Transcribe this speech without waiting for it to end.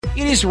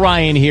It is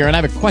Ryan here, and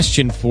I have a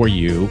question for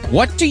you.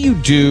 What do you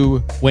do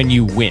when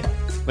you win?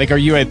 Like, are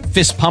you a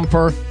fist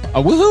pumper,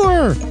 a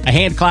woohooer, a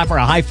hand clapper,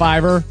 a high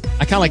fiver?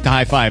 I kind of like the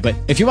high five, but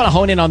if you want to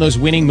hone in on those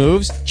winning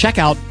moves, check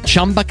out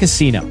Chumba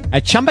Casino.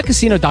 At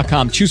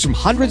ChumbaCasino.com, choose from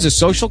hundreds of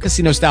social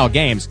casino-style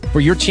games for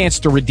your chance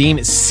to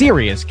redeem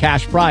serious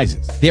cash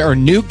prizes. There are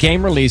new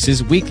game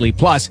releases weekly,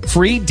 plus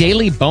free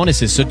daily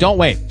bonuses. So don't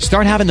wait.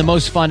 Start having the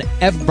most fun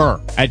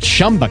ever at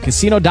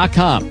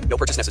ChumbaCasino.com. No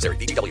purchase necessary.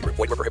 VGW. Void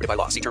were prohibited by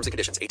law. See terms and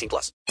conditions.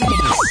 18+.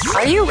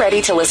 Are you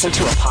ready to listen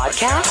to a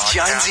podcast?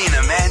 Jonesy and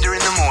Amanda in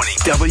the morning.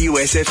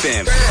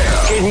 WSFM.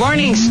 Good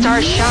morning,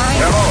 Starshine.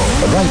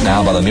 Hello. But right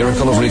now, by the miracle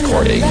of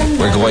recording,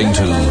 we're going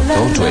to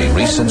go to a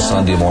recent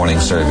Sunday morning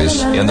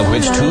service in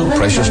which two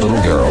precious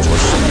little girls were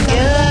singing.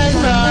 Good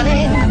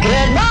morning,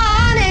 good morning.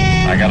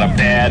 I got a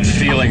bad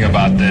feeling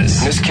about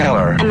this. Miss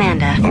Keller.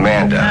 Amanda. All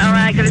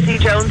right, good to see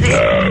Jonesy.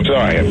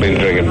 Sorry, I've been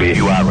drinking beer.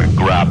 You are a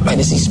grub. And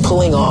as he's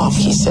pulling off,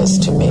 he says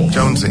to me,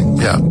 Jonesy,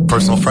 yeah,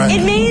 personal friend.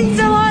 It means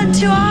a lot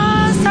to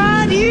us,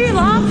 and you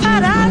laugh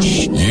at us.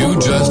 You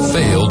just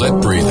failed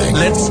at breathing.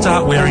 Let's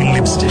start wearing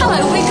lipstick.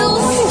 Hello,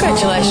 Wiggles.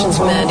 congratulations,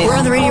 Mandy. We're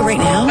on the radio right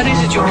now. What is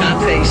it you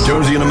can't face?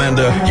 Jonesy and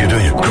Amanda, you're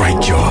doing a great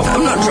job.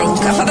 I'm not drunk.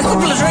 I've had a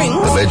couple of drinks.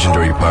 The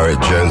legendary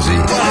pirate Jonesy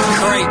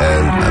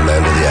and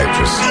Amanda the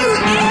actress.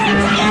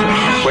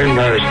 When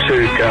those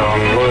two go on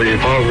leave,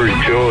 I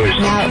rejoice.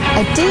 Now,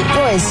 a deep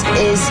voice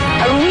is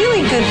a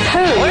really good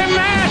poo. We're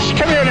mass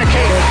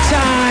communicators.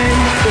 Time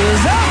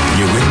is up.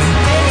 You with me?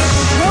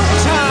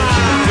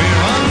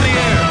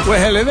 Well,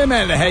 hello there,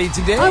 Amanda. How are you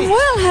today? I'm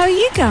well. How are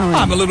you going?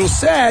 I'm a little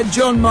sad.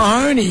 John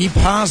Mahoney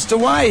passed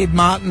away.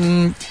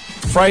 Martin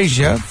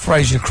Fraser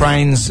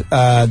Crane's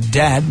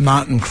dad,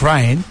 Martin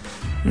Crane.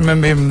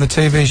 Remember him from the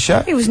TV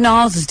show? He was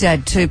Niles'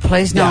 dad too,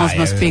 please. Niles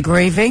must be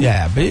grieving.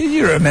 Yeah, but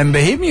you remember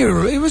him. He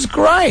was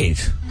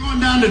great. Going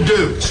down to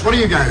Duke's. What are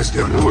you guys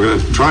doing? Well, we're going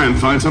to try and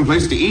find some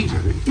place to eat, I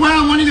think.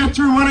 Well, when you get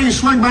through, why don't you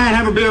swing by and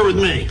have a beer with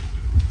me?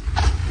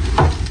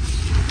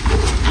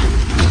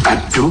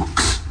 At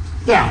Duke's?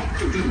 Yeah.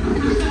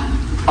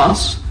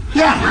 Us?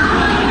 Yeah.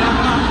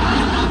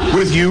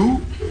 With you?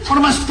 What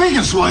am I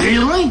speaking,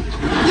 Swahili?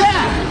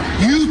 Yeah.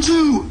 You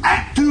two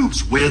at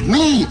Duke's with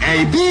me.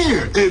 A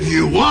beer if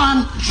you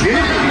want.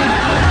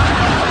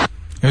 Cheers.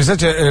 It was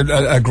such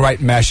a great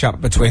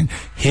mashup between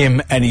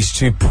him and his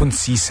two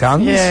Punsi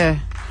sons. Yeah.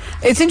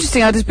 It's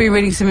interesting. I've just been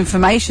reading some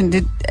information.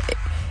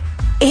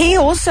 He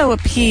also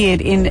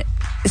appeared in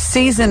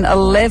season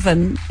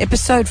 11,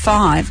 episode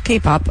 5,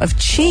 Keep Up, of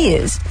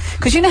Cheers.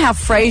 Because you know how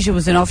Frasier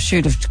was an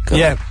offshoot of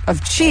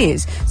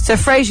Cheers. So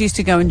Frasier used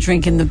to go and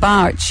drink in the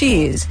bar at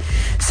Cheers.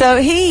 So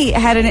he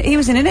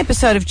was in an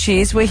episode of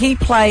Cheers where he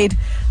played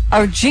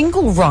a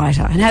jingle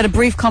writer and had a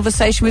brief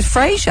conversation with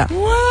Frasier.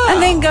 Wow.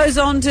 And then goes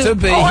on to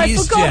be I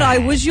his forgot dad. I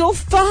was your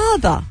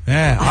father.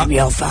 Yeah. I'm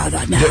your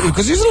father now.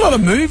 Because there's a lot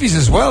of movies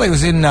as well. He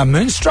was in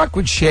Moonstruck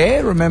with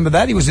Cher, remember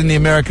that? He was in The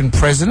American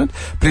President,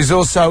 but he's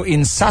also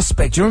in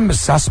Suspect. Do you remember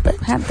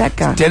Suspect? How'd that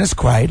go? Dennis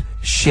Quaid,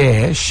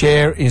 Cher.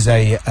 Cher is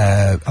a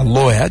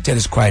lawyer.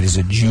 Dennis Quaid is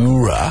a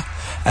juror,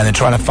 and they're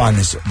trying to find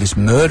this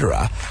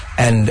murderer,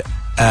 and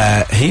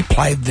he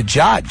played the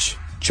judge.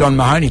 John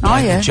Mahoney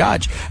played the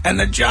judge, and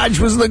the judge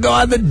was the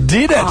guy that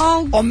did it.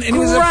 And he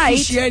was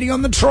officiating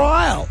on the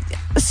trial.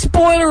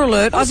 Spoiler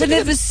alert, I've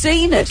never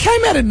seen it. It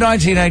came out in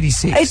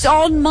 1986. It's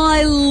on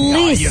my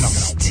list. You're not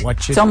going to watch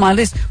it. It's on my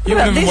list. You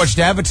haven't watched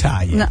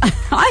Avatar yet. No,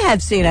 I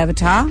have seen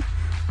Avatar.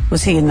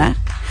 Was he in that?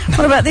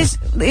 What about this?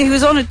 He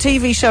was on a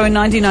TV show in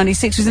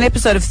 1996. It was an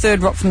episode of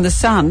Third Rock from the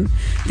Sun.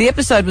 The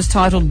episode was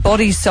titled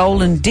Body,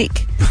 Soul and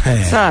Dick.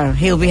 So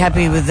he'll be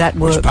happy with that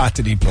work. Which part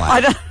did he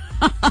play?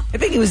 I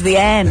think it was the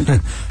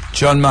Anne.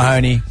 John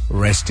Mahoney,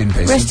 rest in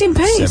peace. Rest in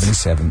peace.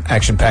 77.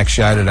 Action-packed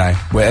show today.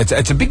 Well,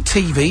 it's a big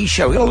TV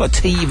show. We've got a lot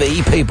of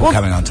TV people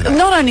coming on today.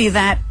 Not only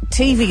that,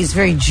 TV is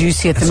very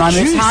juicy at the moment.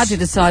 It's hard to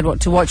decide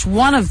what to watch.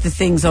 One of the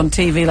things on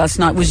TV last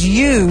night was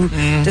you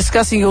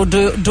discussing your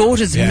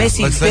daughter's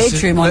messy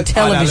bedroom on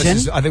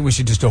television. I think we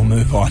should just all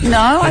move on.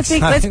 No, I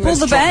think let's pull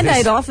the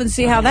Band-Aid off and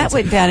see how that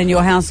went down in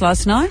your house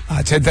last night.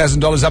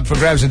 $10,000 up for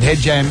grabs at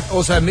Headjam.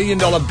 Also, $1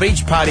 million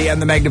beach party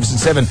and the Magnificent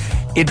Seven.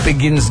 It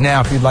begins now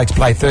if you'd like to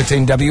play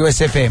 13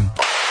 WSFM.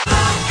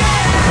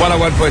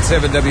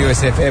 101.7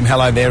 WSFM.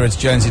 Hello there, it's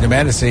Jonesy and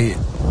Amanda. See,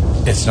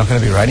 it's not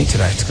going to be rainy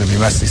today. It's going to be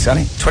mostly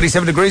sunny.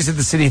 27 degrees in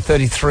the city,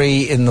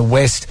 33 in the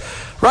west.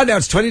 Right now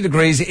it's 20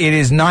 degrees. It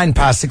is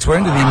 6:09. We're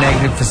into the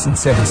Magnificent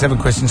Seven. 7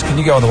 questions. Can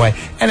you go all the way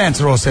and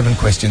answer all 7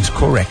 questions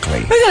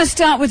correctly? We're going to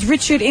start with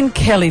Richard in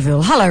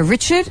Kellyville. Hello,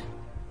 Richard.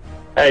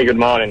 Hey, good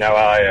morning. How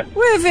are you?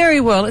 We're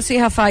very well. Let's see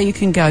how far you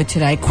can go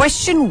today.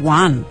 Question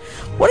 1.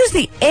 What does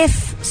the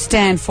F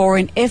stand for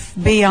in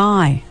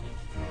FBI?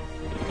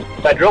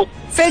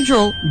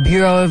 Federal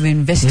Bureau of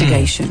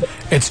Investigation.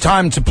 It's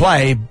time to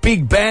play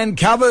Big Band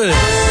Covers. Is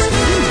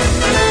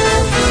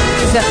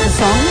that the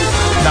song?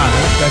 No,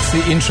 that's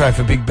the intro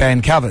for Big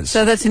Band Covers.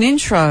 So that's an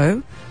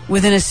intro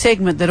within a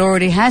segment that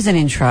already has an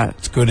intro.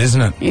 It's good, isn't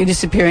it? You're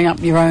disappearing up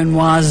your own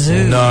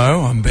wazoo.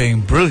 No, I'm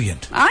being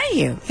brilliant. Are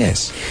you?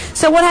 Yes.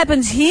 So what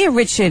happens here,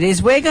 Richard,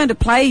 is we're going to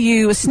play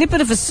you a snippet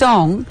of a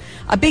song.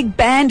 A big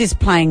band is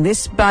playing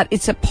this, but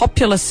it's a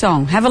popular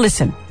song. Have a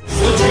listen.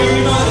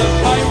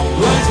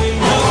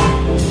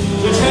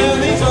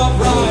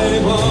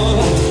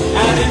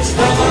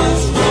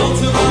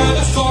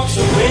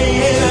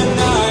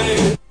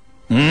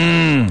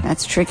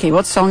 That's tricky.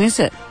 What song is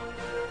it?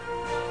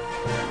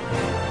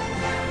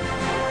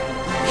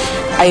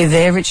 Are you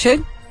there,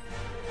 Richard?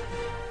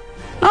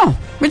 Oh,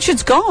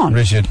 Richard's gone.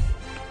 Richard.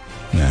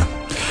 No.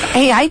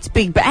 He hates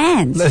big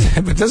bands.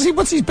 But does he?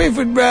 What's his beef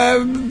with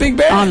big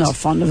bands? I'm not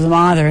fond of them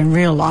either in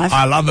real life.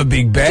 I love a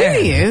big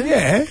band. Do you?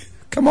 Yeah.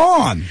 Come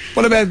on.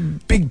 What about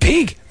Big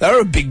Pig?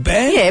 They're a big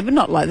band. Yeah, but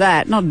not like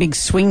that. Not a big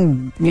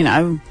swing,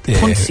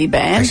 puncy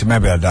band. Actually,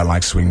 maybe I don't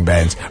like swing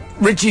bands.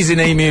 Richie's in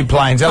Emu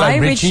Plains. Hello, Hi,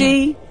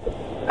 Richie.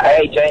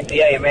 Hey, Jonesy.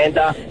 Hey,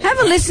 Amanda. Have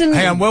a listen.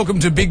 Hey, and welcome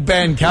to Big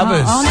Band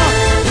Covers.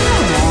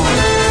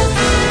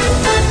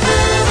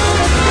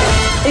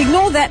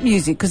 Ignore that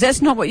music, because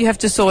that's not what you have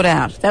to sort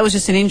out. That was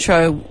just an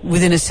intro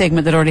within a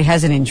segment that already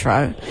has an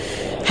intro.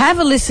 Have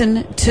a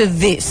listen to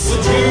this.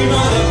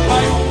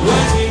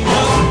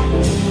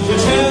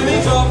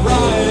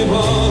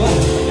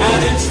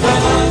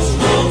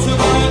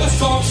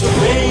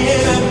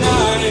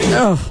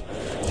 Oh,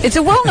 it's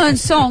a well-known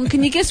song.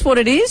 Can you guess what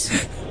it is?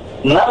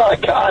 No, I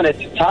can't.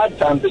 It's hard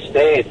to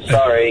understand.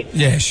 Sorry.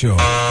 Yeah, sure.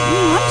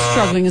 I'm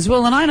struggling as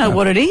well, and I know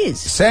what it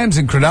is. Sam's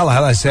in Cronulla.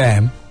 Hello,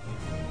 Sam.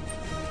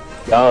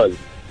 No.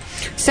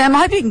 Sam, I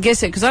hope you can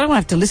guess it, because I don't want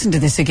to have to listen to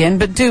this again,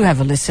 but do have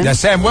a listen. Now,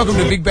 Sam, welcome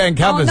to Big Band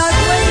Covers. Oh, no,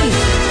 please.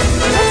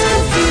 That's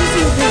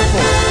confusing people.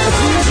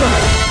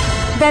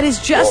 That is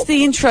just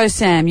the intro,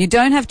 Sam. You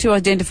don't have to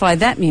identify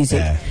that music.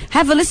 Yeah.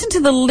 Have a listen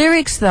to the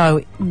lyrics,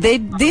 though.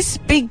 This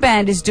big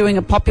band is doing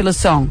a popular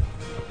song.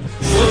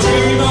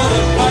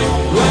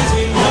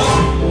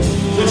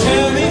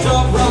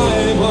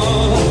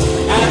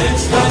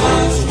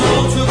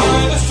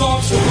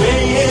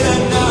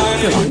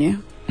 Good on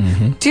you.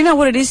 Mm-hmm. Do you know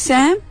what it is,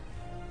 Sam?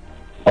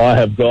 I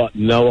have got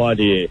no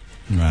idea.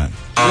 Right.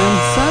 And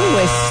so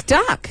we're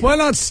stuck. We're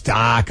not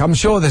stuck. I'm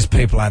sure there's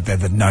people out there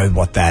that know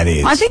what that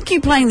is. I think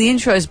you playing the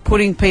intro is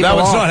putting people off.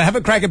 No, it's not. Have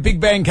a crack at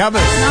Big Band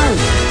Covers. No.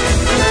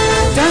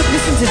 Don't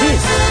listen to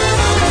this.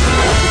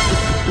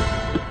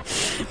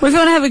 We're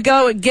going to have a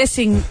go at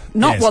guessing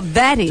not what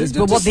that is,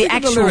 but what the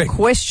actual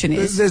question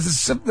is.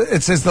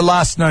 It says the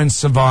last known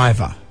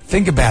survivor.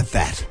 Think about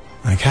that,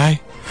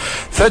 okay?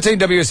 13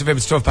 WSFM,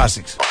 it's 12 past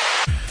 6.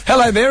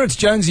 Hello there, it's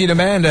Jonesy and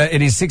Amanda.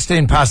 It is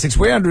 16 past 6.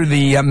 We're under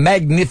the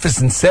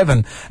Magnificent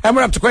 7, and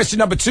we're up to question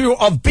number 2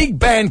 of Big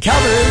Band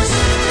Covers.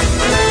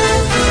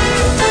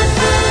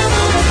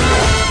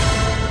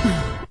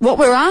 What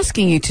we're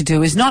asking you to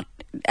do is not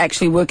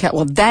actually work out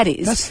what that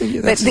is.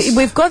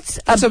 We've got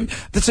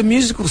that's a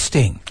musical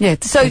sting. Yeah,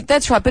 so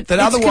that's right, but that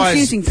it's otherwise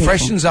confusing people.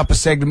 Freshens up a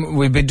segment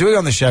we've been doing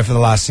on the show for the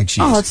last 6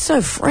 years. Oh, it's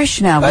so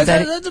fresh now with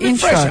that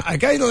intro. Fresh,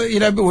 okay,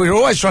 but we're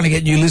always trying to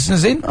get new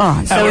listeners in.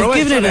 Oh, so we've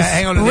given it a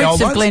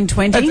spritz of Glen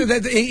 20.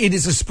 It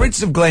is a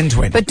spritz of Glen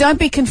 20. But don't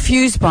be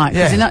confused by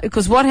it,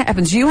 because what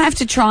happens, you have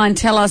to try and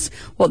tell us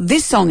what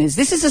this song is.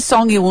 This is a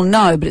song you will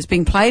know, but it's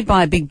being played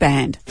by a big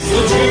band.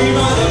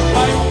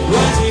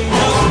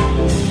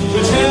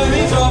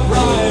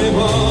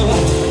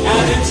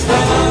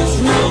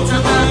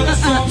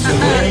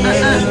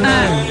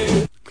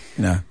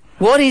 No.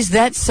 What is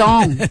that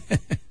song?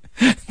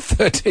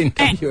 13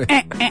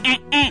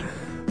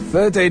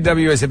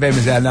 WSFM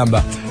is our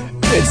number.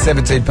 It's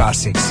 17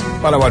 past 6.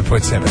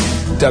 101.7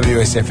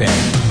 WSFM.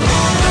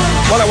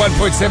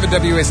 101.7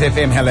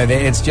 WSFM. Hello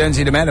there. It's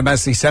Jonesy and Amanda.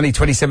 Mostly sunny,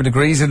 27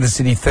 degrees in the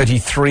city,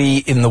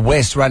 33 in the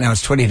west. Right now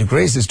it's 20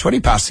 degrees. It's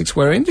 20 past 6.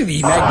 We're into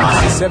the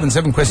Magnificent 7.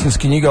 7 questions.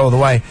 Can you go all the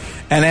way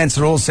and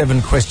answer all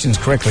 7 questions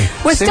correctly?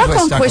 We're stuck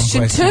on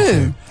question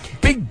 2.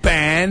 Big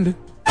band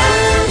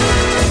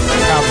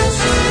covers.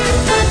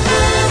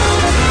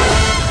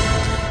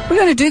 We're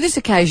going to do this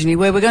occasionally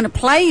where we're going to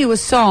play you a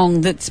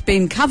song that's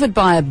been covered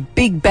by a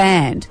big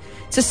band.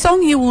 It's a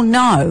song you will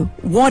know.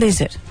 What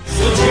is it?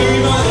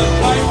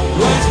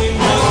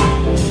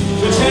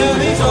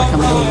 It's like a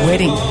little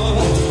wedding.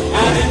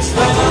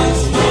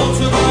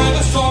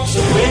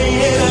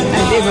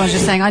 And everyone's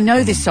just saying, I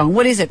know this song.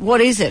 What is it? What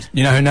is it?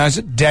 You know who knows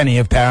it? Danny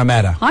of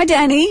Parramatta. Hi,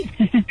 Danny.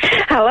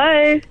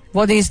 Hello.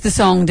 What is the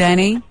song,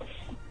 Danny?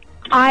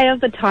 Eye of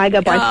the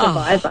Tiger by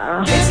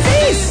Survivor. It's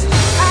this. Of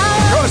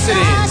course it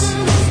is.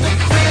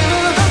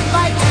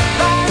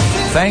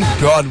 Thank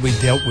God we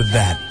dealt with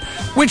that.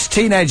 Which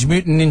Teenage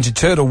Mutant Ninja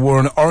Turtle wore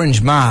an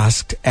orange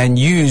mask and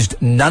used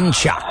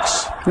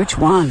nunchucks? Which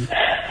one?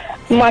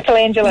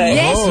 Michelangelo.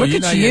 Yes, look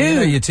at you. You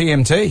know your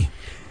TMT.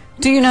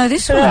 Do you know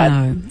this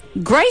one?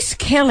 No. Grace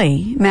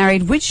Kelly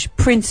married which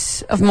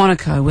Prince of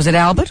Monaco? Was it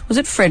Albert? Was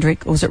it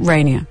Frederick? Or was it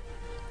Rainier?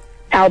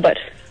 Albert.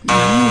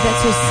 Oh,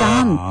 that's her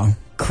son. Oh.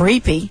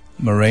 Creepy.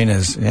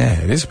 Marina's,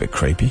 it is a bit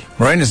creepy.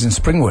 Marina's in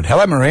Springwood.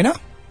 Hello, Marina.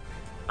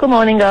 Good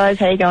morning, guys.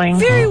 How you going?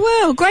 Very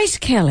well. Grace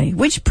Kelly.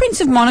 Which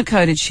Prince of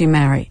Monaco did she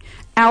marry?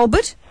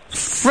 Albert,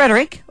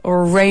 Frederick,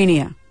 or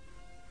Rainier?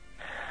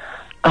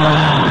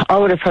 I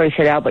would have probably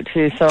said Albert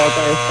too, so I'll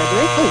go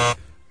Frederick.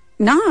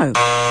 No.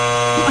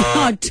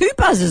 2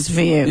 buzzers for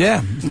you.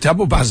 Yeah,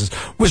 double buzzers.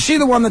 Was she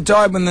the one that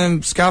died when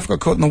the scarf got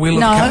caught in the wheel of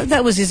the car? No,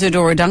 that was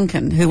Isadora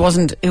Duncan, who was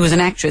an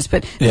actress.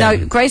 But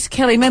no, Grace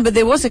Kelly, remember,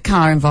 there was a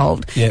car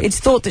involved. Yeah. It's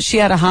thought that she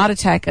had a heart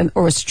attack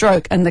or a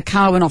stroke, and the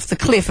car went off the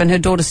cliff, and her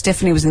daughter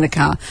Stephanie was in the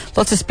car.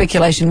 Lots of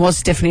speculation, was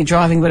Stephanie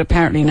driving, but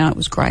apparently no, it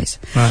was Grace.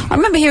 Right. I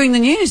remember hearing the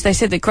news. They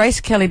said that Grace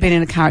Kelly had been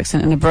in a car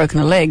accident and had broken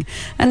a leg,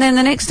 and then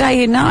the next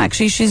day, no,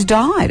 actually, she's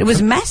died. It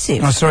was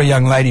massive. I saw a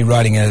young lady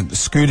riding a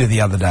scooter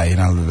the other day,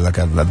 like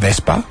a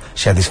Vespa.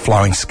 She had this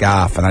flowing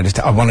scarf, and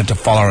I wanted to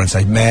follow her and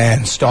say,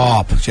 "Man,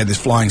 stop!" She had this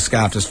flying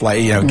scarf, just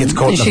it gets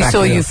caught in the back. She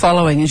saw you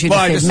following, and she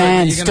just said,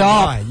 "Man,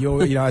 stop!"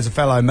 You're, as a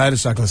fellow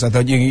motorcyclist, I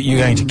thought you're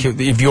going to kill.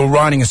 If you're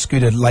riding a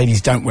scooter, ladies,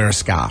 don't wear a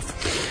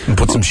scarf and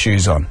put some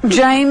shoes on.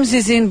 James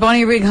is in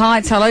Bonnyrigg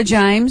Heights. Hello,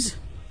 James.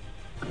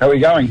 How are we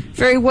going?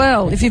 Very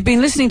well. If you've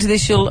been listening to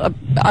this, you'll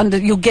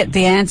get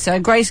the answer.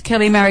 Grace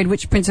Kelly married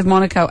which Prince of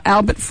Monaco?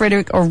 Albert,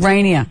 Frederick, or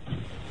Rainier?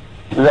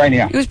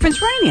 Rainier. It was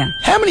Prince Rainier.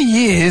 How many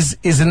years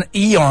is an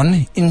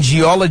eon in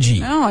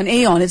geology? Oh, an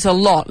eon. It's a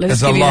lot.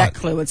 Let's give you that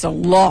clue. It's a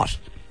lot.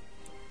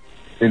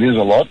 It is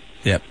a lot.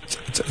 Yep.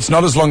 It's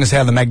not as long as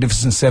how the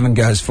Magnificent Seven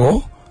goes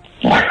for.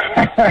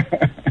 Yeah,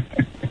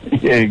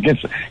 it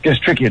gets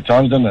tricky at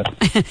times, doesn't it?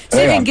 So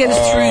you can get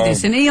us through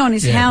this. An eon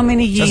is how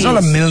many years? So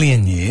it's not a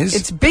million years.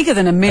 It's bigger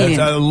than a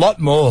million. It's a lot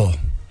more.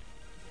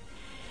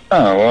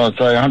 Oh, well, I'd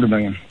say 100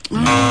 million.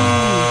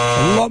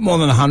 A lot more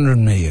than 100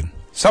 million.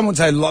 Some would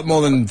say a lot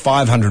more than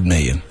 500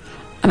 million.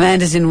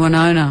 Amanda's in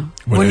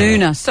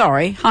Woonona.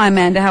 Sorry. Hi,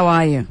 Amanda. How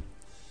are you?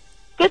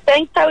 Good,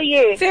 thanks. How are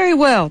you? Very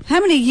well. How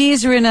many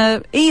years are in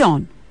a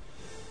eon?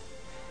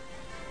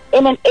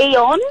 In an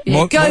eon? Yeah,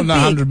 more than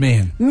 100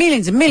 million.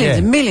 Millions and millions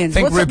and millions.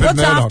 Think What's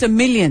Murdoch. after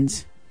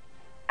millions?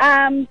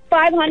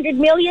 500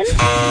 million.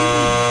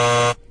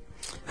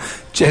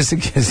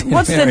 Jessica's in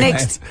What's the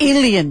next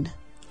alien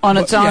on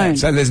its own? Yeah,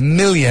 so there's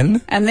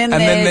million. And then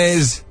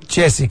there's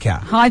Jessica.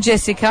 Hi,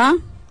 Jessica.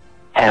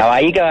 How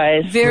are you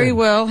guys? Very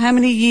well. How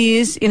many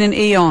years in an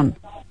eon?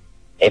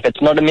 If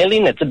it's not a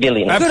million, it's a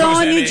billion. Good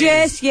on you,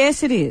 Jess.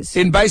 Yes, it is.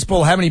 In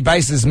baseball, how many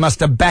bases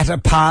must a batter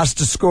pass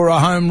to score a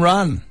home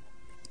run?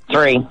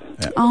 3.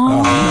 Yeah. Oh,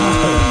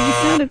 you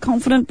sounded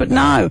confident, but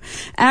no.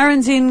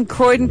 Aaron's in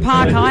Croydon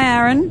Park. Hi,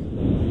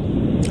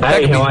 Aaron.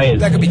 Hey, how are you?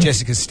 That could be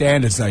Jessica's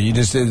standards, though. You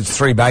just it's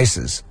 3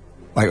 bases.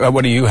 Like,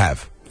 what do you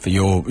have for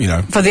your,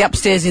 For the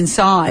upstairs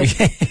inside.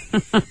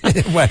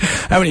 Well,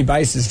 how many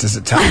bases does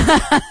it take?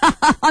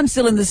 I'm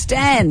still in the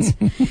stands.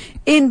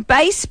 In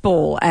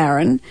baseball,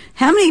 Aaron,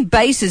 how many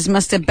bases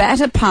must a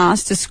batter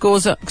pass to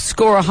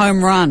score a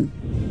home run?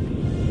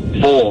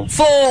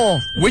 4.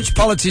 Which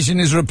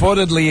politician is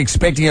reportedly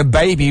expecting a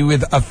baby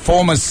with a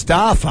former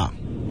staffer?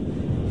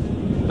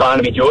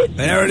 Barnaby Joy.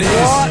 There it is.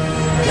 What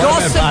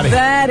gossip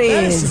that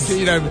is.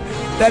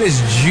 That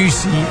is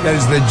juicy. That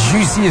is the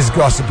juiciest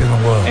gossip in the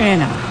world.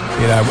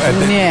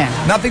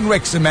 Nothing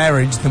wrecks a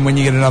marriage than when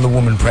you get another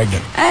woman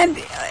pregnant. And,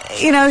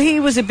 he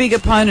was a big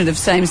opponent of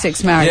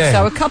same-sex marriage. Yeah.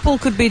 So a couple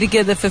could be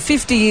together for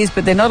 50 years,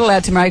 but they're not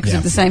allowed to marry because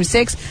of the same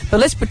sex. But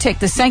let's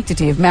protect the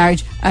sanctity of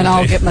marriage, and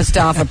I'll get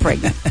Mustafa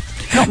pregnant.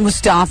 Not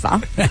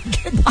Mustafa.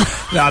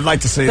 No, I'd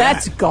like to see that.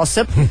 That's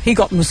gossip. He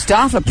got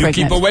Mustafa pregnant.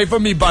 You keep away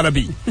from me,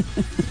 Barnaby.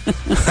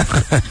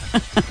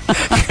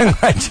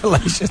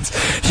 Congratulations.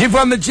 You've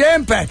won the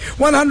Jam Pack.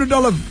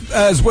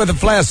 $100 worth of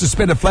flowers to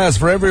spend at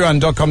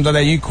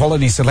flowersforeveryone.com.au.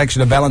 Quality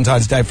selection of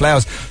Valentine's Day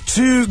flowers.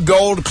 2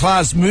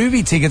 gold-class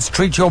movie tickets.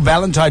 Treat your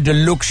Valentine to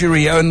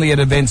luxury only at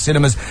Event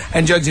Cinemas.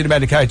 And Jonesy about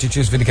to to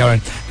choose for the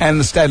current. And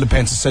the Staedtler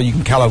pencil so you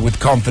can colour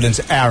with confidence.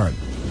 Aaron.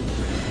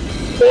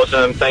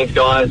 Awesome. Thanks,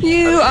 guys.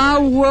 You are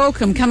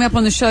welcome. Coming up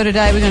on the show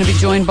today, we're going to be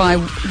joined by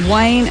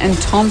Wayne and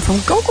Tom from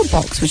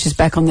Gogglebox, which is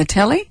back on the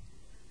telly.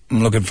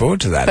 I'm looking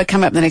forward to that. But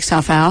coming up the next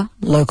half hour,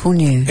 local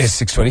news. It's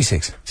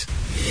 6:26.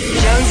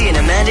 Jonesy and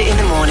Amanda in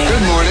the morning.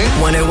 Good morning.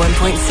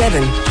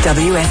 101.7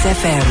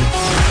 WSFM.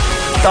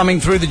 Thumbing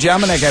through the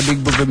JAMcast, our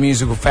big book of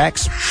musical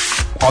facts.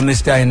 On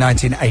this day in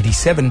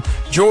 1987,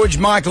 George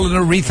Michael and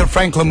Aretha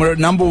Franklin were at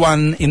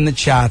 #1 in the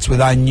charts with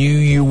I Knew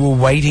You Were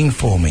Waiting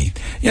For Me.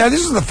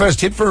 This was the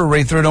first hit for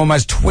Aretha in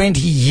almost 20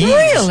 years.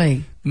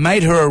 Really?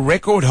 Made her a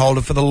record holder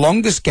for the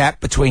longest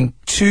gap between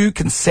 2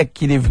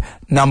 consecutive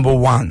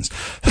 #1s.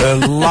 Her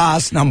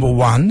last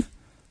 #1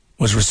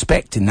 was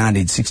Respect in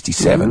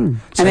 1967.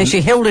 And then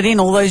she held it in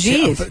all those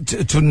years.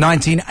 To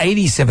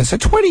 1987, so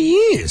 20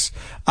 years.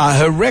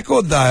 Her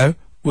record, though,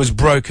 was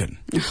broken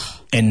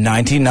in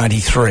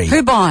 1993.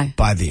 Who by?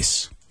 By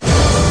this. Who's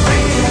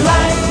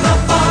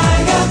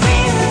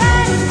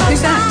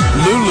that?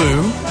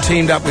 Lulu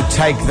teamed up with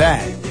Take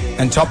That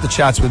and topped the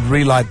charts with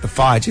Relight the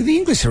Fire. Gee, the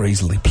English are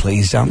easily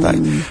pleased, aren't they?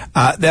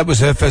 That was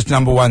her first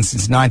 #1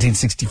 since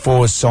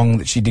 1964's song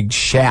that she did,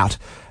 Shout,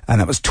 and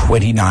that was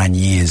 29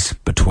 years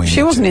between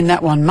She wasn't in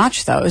that one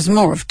much, though. It was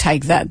more of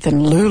Take That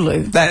than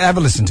Lulu. Have a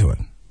listen to it.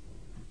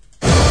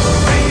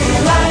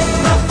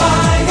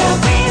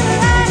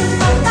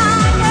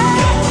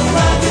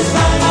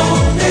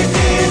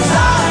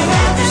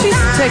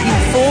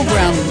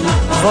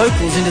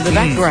 vocals into the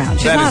background.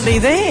 She's hardly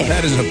there.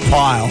 That is a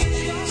pile.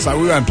 So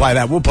we won't play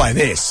that. We'll play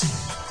this.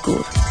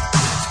 Good.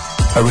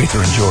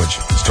 Aretha and George.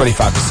 It's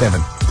 25 to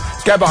 7.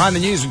 Let's go behind the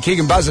news with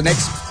Keegan Buzzer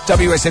next.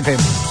 WSFM.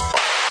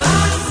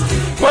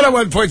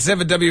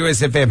 101.7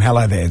 WSFM.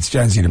 Hello there. It's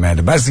Jonesy and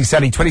Amanda. Mostly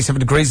sunny, 27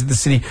 degrees in the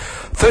city,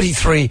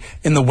 33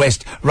 in the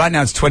west. Right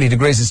now it's 20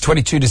 degrees. It's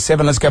 22 to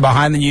 7. Let's go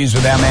behind the news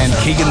with our man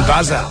Keegan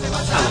Buzzer.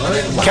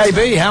 Hello.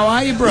 KB, how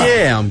are you, bro?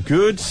 Yeah, I'm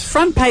good.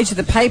 Front page of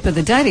the paper,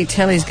 the Daily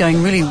Telly's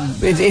going really...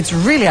 It's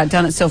really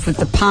outdone itself with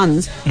the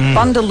puns.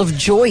 Bundle of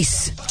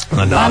Joyce.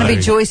 I know. Barnaby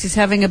Joyce is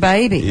having a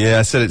baby. Yeah,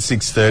 I said at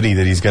 6:30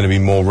 that he's going to be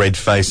more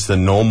red-faced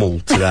than normal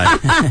today.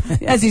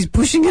 As he's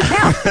pushing it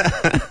out.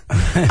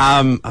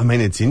 I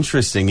mean, it's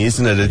interesting,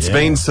 isn't it? It's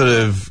been sort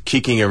of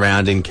kicking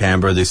around in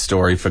Canberra, this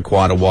story, for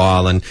quite a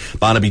while, and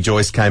Barnaby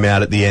Joyce came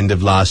out at the end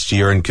of last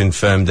year and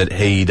confirmed that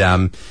he'd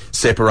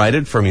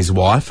separated from his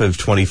wife of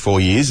 24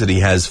 years that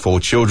he has 4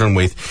 children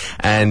with,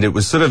 and it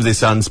was sort of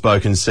this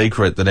unspoken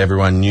secret that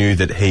everyone knew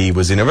that he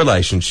was in a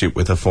relationship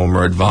with a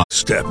former advisor.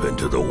 Step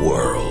into the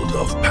world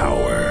of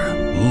power,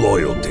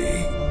 loyalty,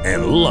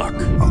 and luck.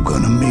 I'm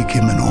gonna make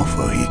him an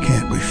offer he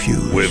can't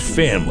refuse. With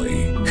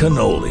family,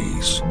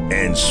 cannolis,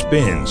 and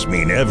spins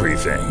mean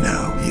everything.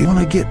 Now, you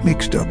wanna get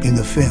mixed up in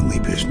the family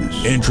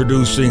business.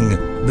 Introducing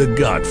The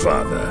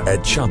Godfather at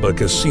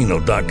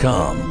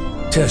JAMcasino.com.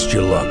 Test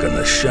your luck in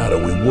the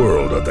shadowy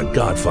world of The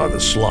Godfather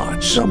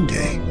slot.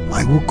 Someday,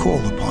 I will call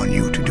upon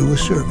you to do a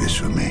service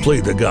for me. Play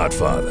The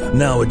Godfather,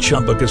 now at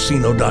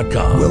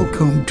JAMcasino.com.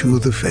 Welcome to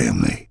the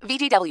family.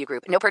 VGW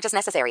Group. No purchase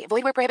necessary.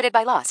 Void where prohibited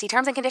by law. See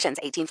terms and conditions.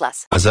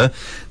 18+.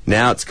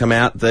 Now it's come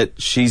out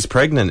that she's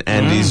pregnant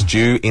and is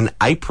due in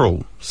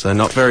April, so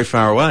not very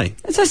far away.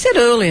 As I said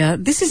earlier,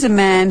 this is a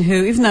man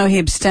who, even though he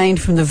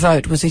abstained from the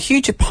vote, was a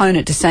huge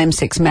opponent to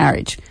same-sex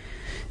marriage.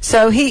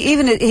 So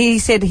he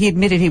said he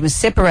admitted he was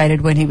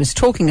separated when he was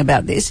talking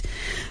about this.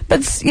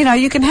 But, you know,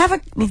 you can have a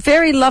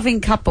very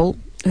loving couple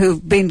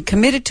who've been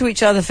committed to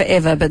each other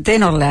forever, but they're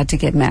not allowed to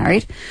get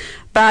married.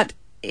 But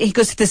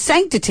because the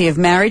sanctity of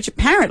marriage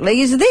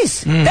apparently is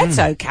this. That's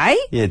okay.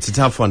 Yeah, it's a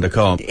tough one to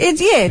call.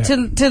 It's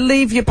to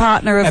leave your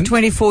partner of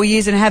 24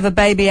 years and have a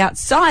baby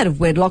outside of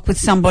wedlock with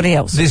somebody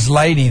else. This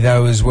lady,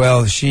 though, as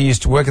well, she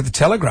used to work at the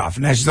Telegraph,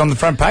 and now she's on the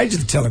front page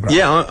of the Telegraph.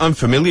 Yeah, I'm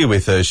familiar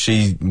with her.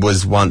 She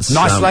was once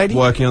nice lady,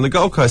 working on the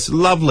Gold Coast.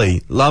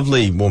 Lovely,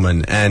 lovely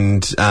woman,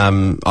 and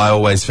I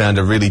always found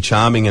her really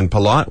charming and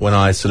polite when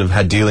I sort of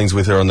had dealings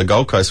with her on the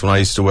Gold Coast when I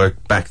used to work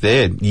back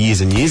there years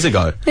and years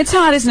ago. It's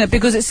hard, isn't it?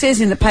 Because it says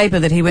in the paper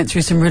that he went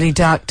through some really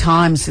dark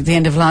times at the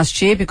end of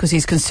last year because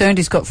he's concerned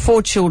he's got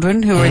 4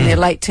 children who are in their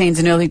late teens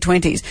and early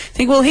 20s.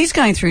 Think, well, he's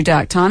going through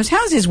dark times.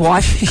 How's his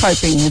wife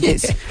coping with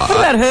this? What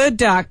about her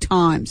dark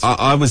times?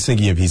 I was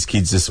thinking of his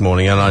kids this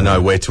morning, and I know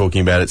we're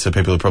talking about it, so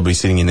people are probably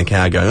sitting in the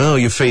car going, oh,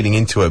 you're feeding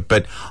into it.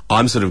 But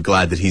I'm sort of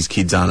glad that his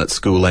kids aren't at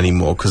school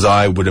anymore, because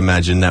I would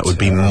imagine that would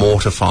be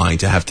mortifying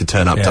to have to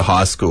turn up to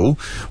high school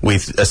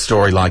with a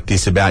story like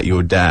this about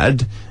your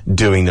dad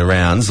doing the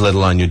rounds, let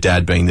alone your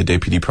dad being the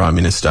Deputy Prime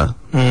Minister.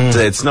 So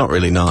it's not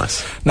really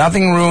nice.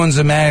 Nothing ruins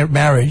a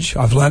marriage,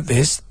 I've learnt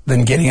this,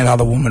 than getting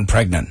another woman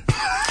pregnant.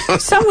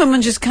 Some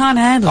women just can't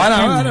handle it.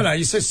 I don't know.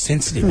 You're so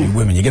sensitive, you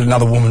women. You get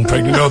another woman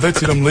pregnant. Oh,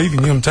 that's it. I'm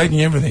leaving you. I'm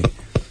taking everything.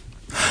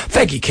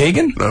 Thank you,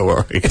 Keegan. No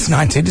worries. It's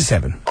 19 to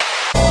 7.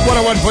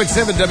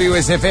 101.7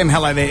 WSFM.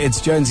 Hello there.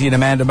 It's Jonesy and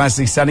Amanda.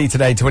 Mostly sunny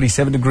today.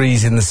 27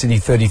 degrees in the city,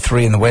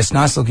 33 in the west.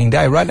 Nice looking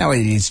day. Right now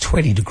it is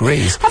 20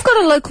 degrees. I've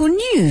got a local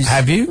news.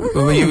 Have you?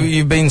 Well,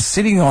 you've been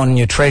sitting on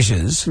your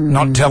treasures,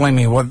 not telling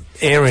me what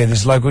area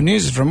this local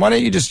news is from. Why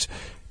don't you just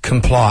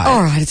comply?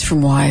 All right, it's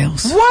from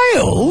Wales.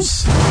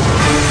 Wales?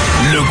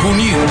 Local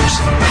news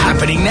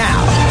happening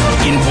now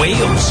in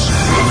Wales.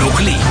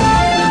 Locally.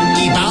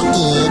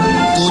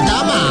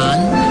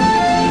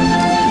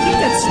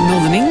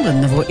 Northern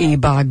England, the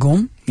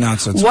Ibargum. No,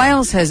 it's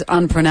Wales has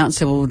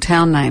unpronounceable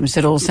town names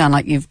that all sound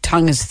like your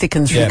tongue is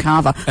thickened through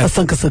Carver.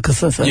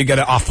 You get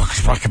it.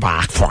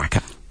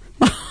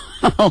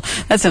 Oh,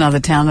 that's another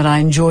town that I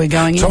enjoy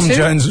going into. Tom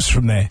Jones is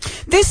from there.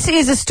 This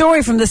is a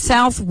story from the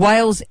South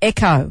Wales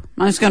Echo.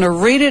 I'm just going to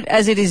read it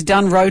as it is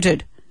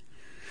done-roted.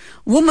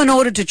 Woman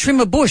ordered to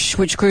trim a bush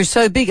which grew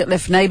so big it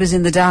left neighbours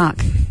in the dark.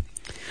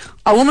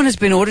 A woman has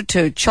been ordered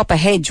to chop a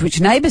hedge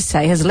which neighbours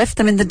say has left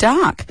them in the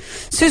dark.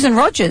 Susan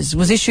Rogers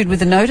was issued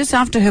with a notice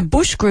after her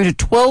bush grew to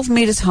 12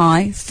 metres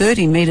high,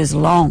 30 metres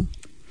long.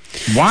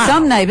 Wow.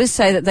 Some neighbours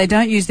say that they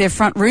don't use their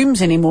front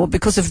rooms anymore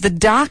because of the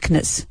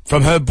darkness.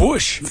 From her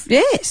bush?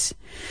 Yes.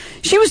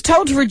 She was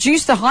told to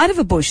reduce the height of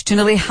a bush to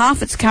nearly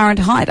half its current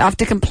height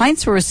after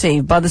complaints were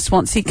received by the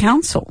Swansea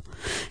Council.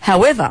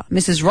 However,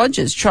 Mrs.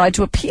 Rogers tried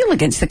to appeal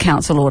against the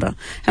council order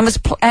and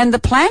the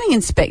planning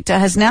inspector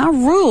has now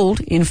ruled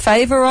in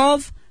favour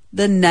of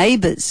the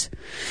neighbours.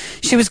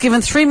 She was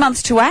given 3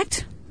 months to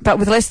act, But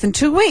with less than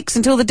 2 weeks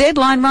until the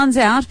deadline runs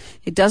out,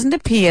 it doesn't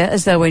appear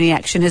as though any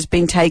action has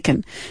been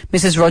taken.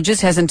 Mrs.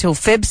 Rogers has until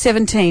Feb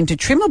 17 to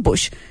trim a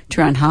bush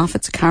to around half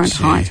its current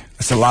height.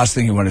 That's the last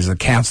thing you want is a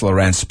council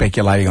around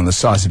speculating on the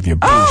size of your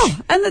bush. Oh,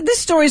 and this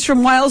story's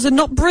from Wales and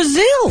not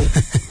Brazil.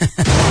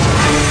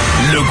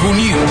 Local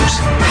news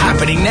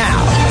happening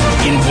now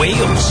in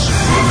Wales.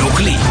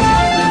 Locally.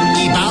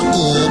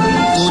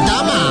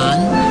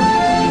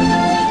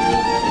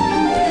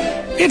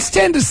 It's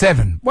 10 to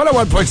 7.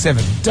 101.7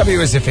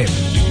 WSFM.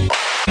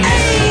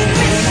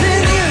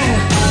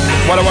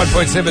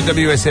 101.7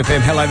 WSFM.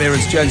 Hello there,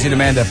 it's Jonesy and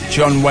Amanda.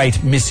 John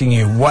Waite, Missing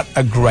You. What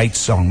a great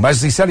song.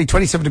 Mostly sunny,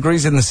 27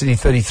 degrees in the city,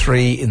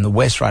 33 in the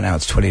west. Right now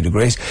it's 20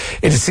 degrees.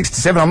 It is 6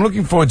 to 7. I'm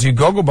looking forward to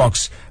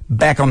Gogglebox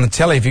back on the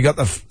telly. If you got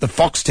the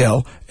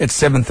Foxtel, it's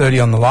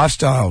 7:30 on the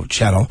Lifestyle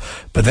channel,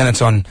 but then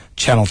it's on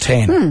Channel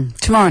 10.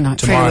 Tomorrow night.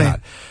 Tomorrow night.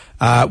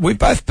 We've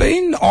both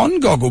been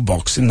on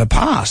Gogglebox in the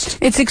past.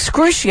 It's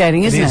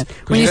excruciating, isn't it?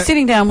 When you're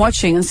sitting down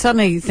watching and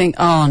suddenly you think,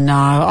 oh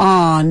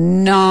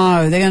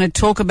no, they're going to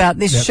talk about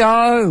this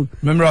show.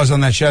 Remember I was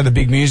on that show, The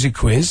Big Music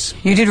Quiz?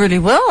 You did really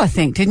well, I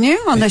think, didn't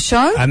you, on the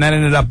show? And that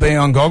ended up being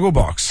on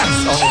Gogglebox.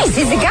 Jeez,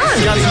 he's a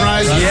gun. Guns N'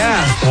 Roses?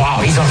 Yeah.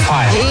 Wow, he's on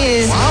fire. He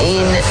is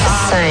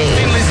insane.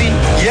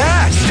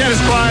 Yeah, status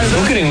quo.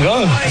 Look at him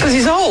go. Because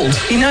he's old.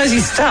 He knows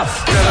his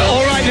stuff.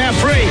 All right now,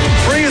 free.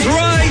 Free is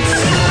right.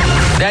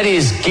 That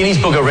is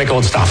Guinness Book of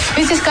Record stuff.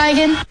 Who's this guy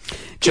again?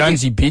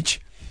 Jonesy, bitch.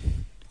 I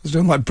was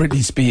doing like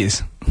Britney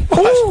Spears.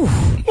 Ooh.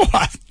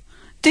 What?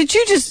 Did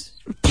you just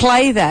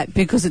play that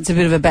because it's a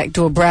bit of a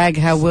backdoor brag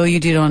how well you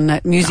did on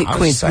that music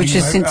quiz, which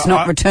has since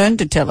not returned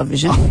to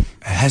television?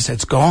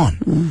 It's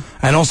gone.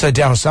 And also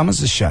Daryl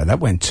Summers' show,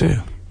 that went too.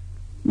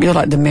 You're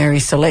like the Mary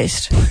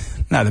Celeste.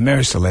 No, the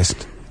Mary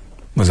Celeste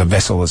was a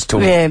vessel that's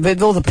tall. Yeah,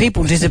 but all the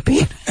people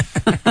disappeared.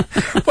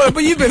 Well,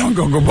 but you've been on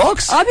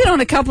Gogglebox. I've been on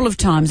a couple of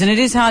times, and it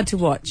is hard to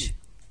watch.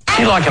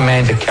 Do you like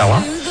Amanda Keller?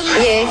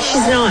 Yeah,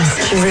 she's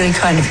nice. She really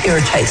kind of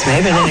irritates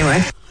me, but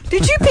anyway.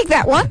 Did you pick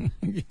that one?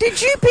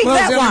 Did you pick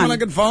that it's the only one? one I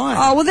could find.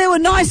 Oh, well, there were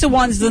nicer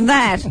ones than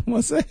that.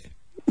 What's that?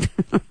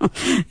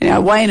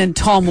 Wayne and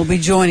Tom will be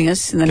joining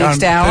us in the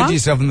next hour. Put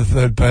yourself in the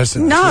third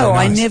person. No,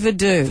 really nice. I never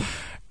do.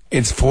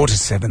 It's 4 to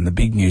 7. The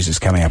big news is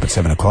coming up at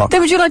 7 o'clock.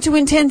 Then would you like to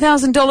win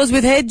 $10,000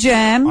 with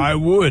Headjam? I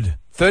would.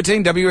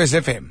 13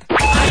 WSFM.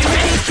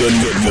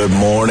 Good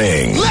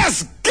morning.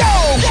 Let's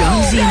go!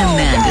 Jonesy and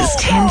Amanda's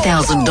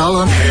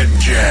 $10,000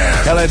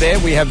 Headjam. Hello there.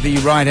 We have the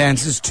right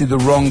answers to the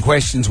wrong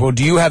questions. Well,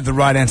 do you have the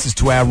right answers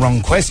to our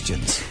wrong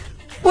questions?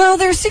 Well,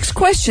 there are 6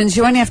 questions.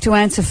 You only have to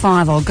answer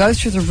 5. I'll go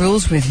through the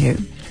rules with you.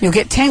 You'll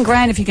get 10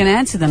 grand if you can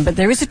answer them, but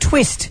there is a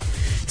twist.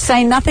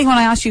 Say nothing when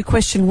I ask you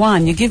question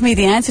 1. You give me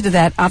the answer to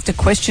that after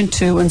question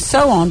 2 and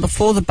so on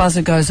before the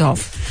buzzer goes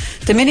off.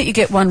 The minute you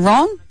get one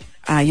wrong,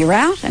 you're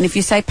out, and if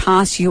you say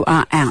pass, you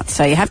are out.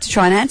 So you have to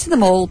try and answer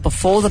them all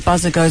before the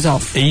buzzer goes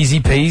off. Easy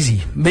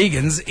peasy.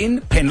 Megan's in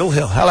Pendle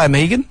Hill. Hello,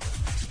 Megan.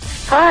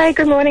 Hi,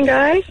 good morning,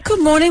 guys.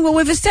 Good morning. Well,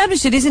 we've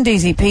established it isn't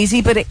easy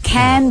peasy, but it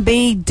can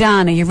be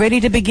done. Are you ready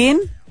to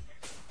begin?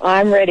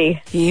 I'm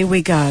ready. Here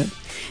we go.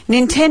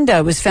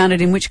 Nintendo was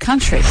founded in which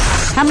country?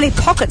 How many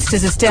pockets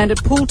does a standard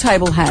pool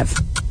table have?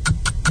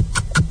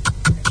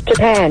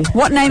 Japan.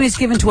 What name is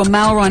given to a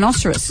male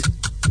rhinoceros?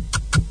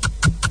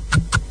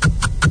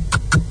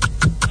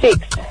 6.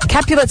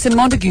 Capulets and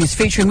Montagues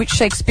feature in which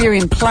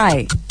Shakespearean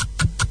play?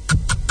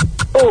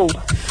 All.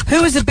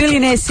 Who is the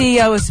billionaire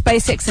CEO of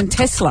SpaceX and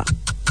Tesla?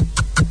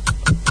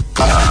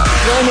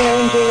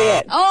 Romeo and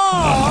Juliet. Oh!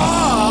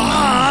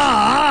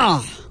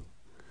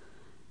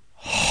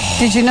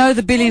 Did you know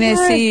the billionaire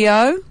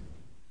CEO?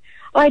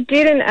 I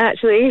didn't,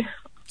 actually.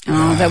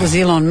 Oh, that was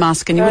Elon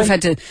Musk, and you would have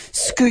had to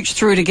scooch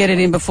through to get it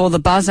in before the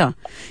buzzer.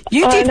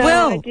 You did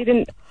well.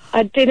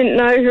 I didn't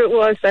know who it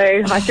was, so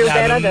I feel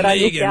better that I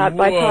missed out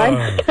by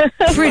time.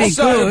 Pretty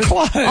So good.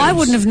 close. I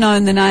wouldn't have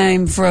known the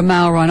name for a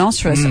male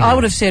rhinoceros. I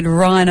would have said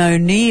Rhino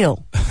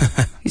Neil.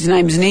 His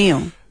name's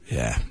Neil.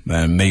 Yeah,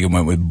 Megan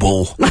went with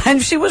bull.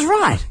 And she was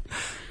right.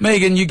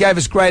 Megan, you gave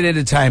us great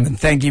entertainment.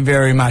 Thank you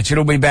very much.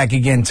 It'll be back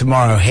again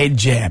tomorrow.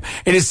 Headjam.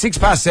 It is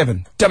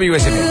 7:06.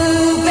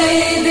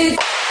 WSFM.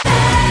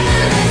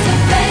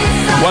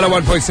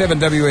 101.7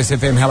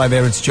 WSFM. Hello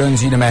there, it's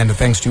Jonesy and Amanda.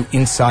 Thanks to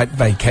Insight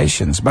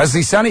Vacations.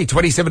 Mostly sunny,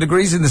 27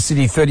 degrees in the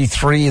city,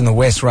 33 in the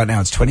west. Right now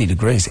it's 20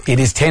 degrees. It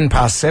is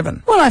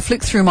 7:10. When I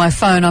flick through my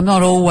phone, I'm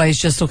not always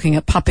just looking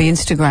at puppy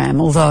Instagram,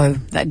 although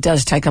that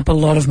does take up a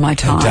lot of my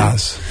time. It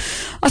does.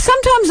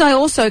 Sometimes I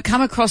also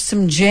come across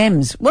some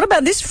gems. What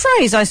about this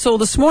phrase I saw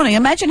this morning?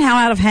 Imagine how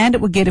out of hand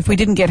it would get if we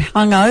didn't get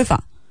hung over.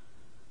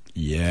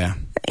 Yeah.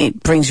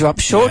 It brings you up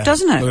short,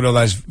 doesn't it? Look at all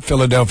those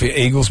Philadelphia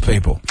Eagles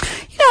people.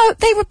 You know,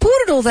 they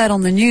reported all that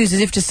on the news as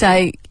if to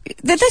say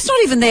that that's not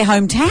even their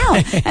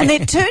hometown. And they're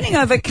turning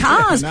over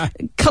cars. No.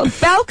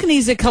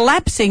 Balconies are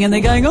collapsing and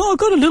they're going, oh, I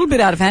got a little bit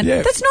out of hand.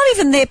 Yeah. That's not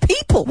even their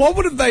people. What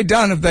would have they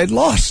done if they'd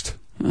lost?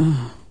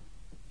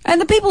 And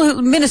the people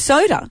who,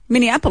 Minnesota,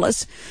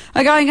 Minneapolis,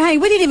 are going, hey,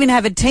 we didn't even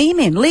have a team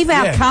in. Leave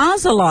our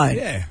cars alone.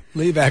 Yeah.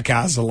 Leave our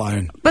cars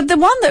alone. But the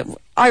one that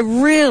I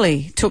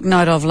really took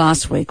note of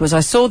last week was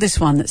I saw this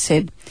one that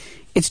said,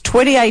 it's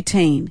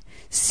 2018.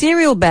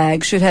 Cereal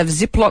bags should have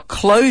Ziploc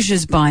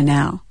closures by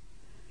now.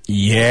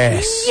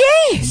 Yes.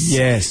 Yes.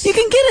 Yes. You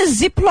can get a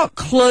Ziploc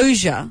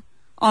closure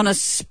on a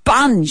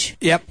sponge.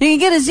 Yep. You can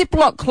get a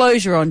Ziploc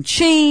closure on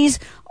cheese,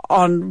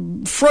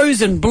 on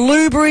frozen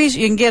blueberries.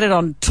 You can get it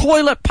on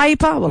toilet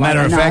paper. Well,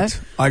 Matter of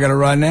fact, I got it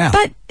right now.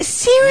 But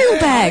cereal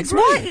bags,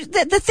 why?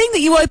 The thing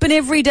that you open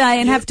every day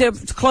and have to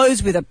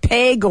close with a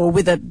peg or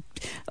with a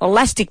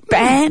elastic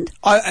band.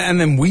 And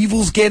then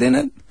weevils get in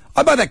it.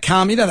 I buy that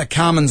that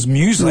Carmen's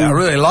muesli. I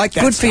really like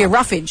that. Good stuff. for your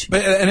roughage.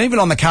 But and even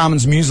on the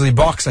Carmen's muesli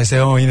box, they say,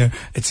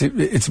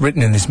 it's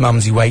written in this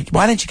mumsy way.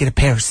 Why don't you get a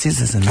pair of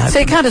scissors and open So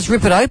you can't just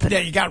rip it open. Yeah,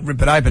 you can't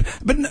rip it open.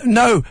 But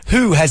no,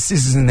 who has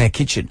scissors in their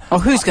kitchen? Or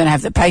who's going to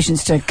have the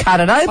patience to cut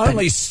it open?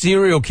 Only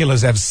serial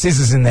killers have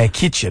scissors in their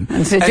kitchen.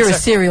 And so you're a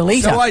serial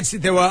eater. So I'd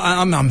sit there,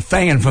 I'm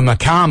fanging from the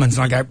Carmen's,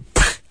 and I go,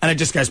 and it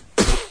just goes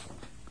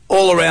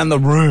all around the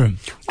room.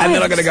 And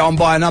then I've got to go and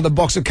buy another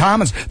box of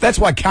Carmen's. That's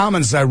why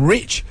Carmen's so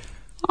rich.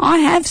 I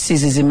have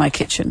scissors in my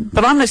kitchen,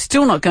 but I'm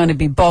still not going to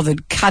be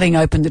bothered cutting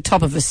open the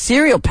top of a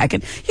cereal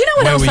packet. You know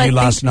what Where else were you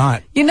last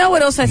night? You know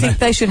what else I think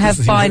they should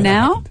have by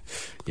now?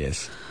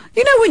 Yes.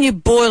 You know when you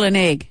boil an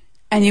egg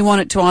and you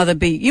want it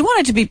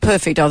to be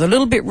perfect, either a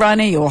little bit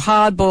runny or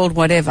hard-boiled,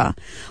 whatever.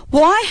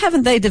 Why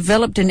haven't they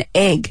developed an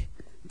egg?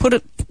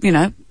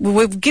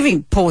 We're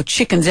giving poor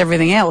chickens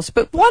everything else,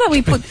 but why don't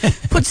we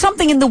put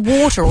something in the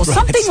water or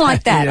something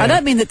like that? Yeah. I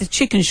don't mean that the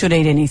chicken should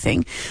eat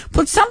anything.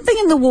 Put something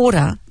in the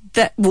water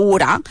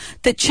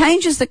that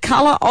changes the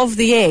colour of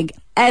the egg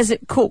as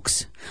it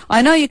cooks.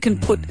 I know you can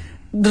put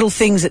little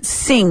things that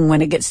sing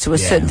when it gets to a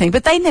certain thing,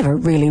 but they never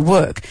really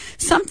work.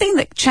 Something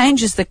that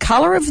changes the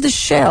colour of the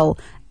shell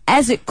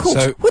as it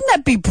cooks. So, wouldn't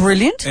that be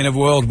brilliant? In a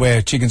world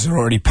where chickens are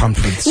already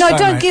pumped with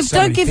don't give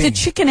the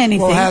chicken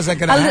anything. Well, how's that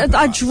going to happen?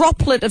 A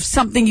droplet of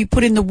something you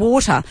put in the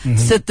water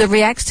so that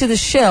reacts to the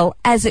shell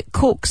as it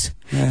cooks.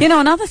 Yeah. You know,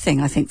 another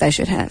thing I think they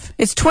should have.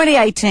 It's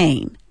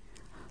 2018.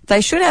 They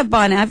should have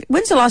by now.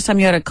 When's the last time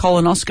you had a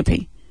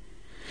colonoscopy?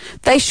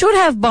 They should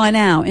have by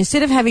now,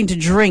 instead of having to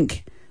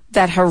drink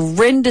that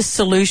horrendous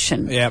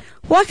solution,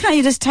 why can't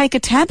you just take a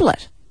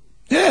tablet?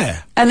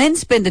 Yeah. And then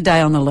spend a day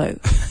on the loo.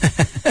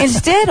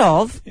 Instead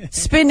of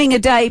spending a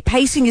day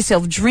pacing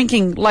yourself,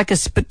 drinking like a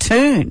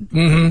spittoon.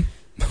 Mm-hmm.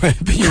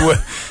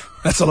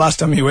 That's the last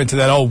time you went to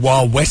that old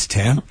Wild West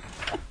town.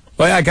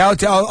 Well,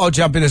 okay, I'll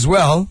jump in as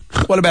well.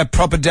 What about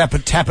proper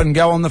tap and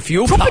go on the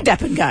fuel pump? Proper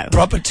tap and go.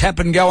 Proper tap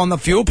and go on the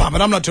fuel pump.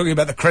 And I'm not talking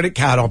about the credit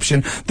card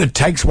option that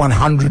takes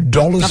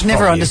 $100 I've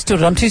never understood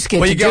it. I'm too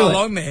scared to do it. Well, you go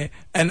along there,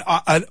 and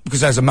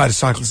because as a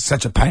motorcyclist, it's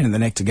such a pain in the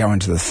neck to go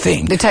into the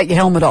thing. They take your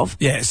helmet off.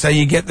 Yeah, so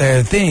you get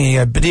the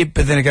thing,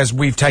 but then it goes,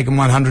 we've taken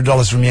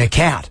 $100 from your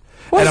account.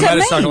 What does and a that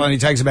motorcycle mean? only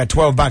takes about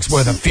 $12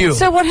 worth of fuel.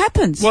 So what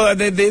happens? Well,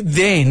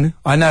 then,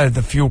 I know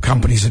the fuel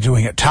companies are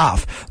doing it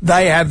tough.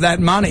 They have that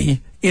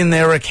money in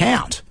their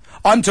account.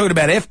 I'm talking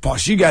about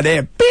FPOS. You go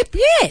there, beep,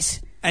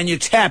 yes, and you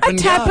tap and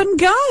go. Tap and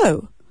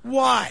go.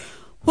 Why?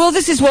 Well,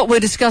 this is what we're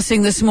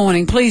discussing this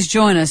morning. Please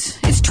join us.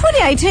 It's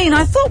 2018.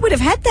 I thought we'd have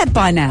had that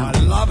by now. I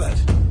love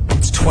it.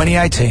 It's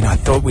 2018. I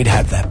thought we'd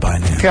have that by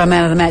now. If you're a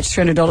man of the match,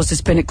 $300 to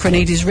spend at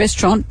Cranides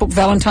Restaurant. Book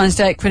Valentine's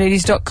Day at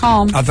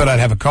Cranides.com. I thought I'd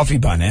have a coffee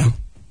by now.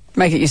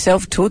 Make it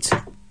yourself, Tkautz.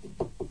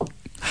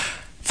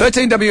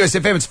 13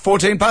 WSFM, it's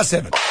 14 past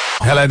 7.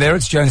 Hello there,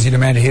 it's Jonesy and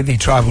Amanda here. The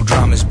tribal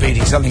drama's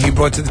beating. Something you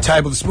brought to the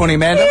table this morning,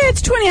 Amanda? Yeah,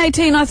 it's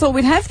 2018. I thought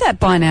we'd have that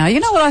by now. You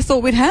know what I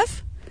thought we'd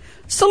have?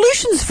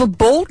 Solutions for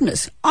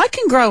baldness. I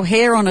can grow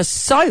hair on a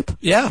soap.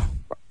 Yeah.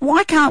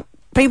 Why can't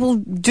people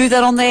do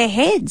that on their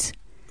heads?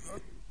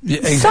 Yeah,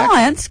 exactly.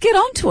 Science, get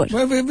onto it.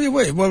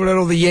 Wait, what about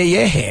all the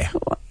yeah hair?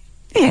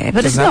 Yeah,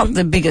 but it's not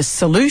the biggest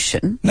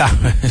solution. No,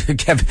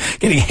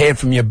 getting hair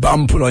from your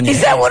bum put on your head.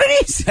 Is that what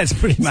it is? That's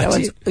pretty much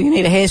it. You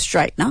need a hair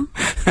straightener.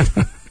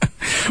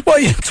 Well,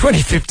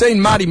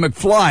 2015, Marty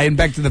McFly in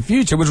Back to the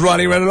Future was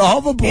riding around in a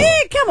hoverboard.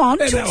 Yeah, come on.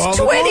 It's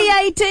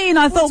 2018.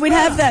 I thought we'd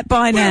have that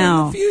by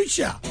now. In the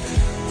future.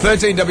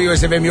 13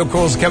 WSFM, your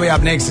calls coming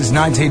up next. It's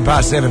 19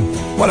 past 7.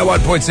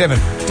 101.7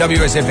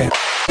 WSFM.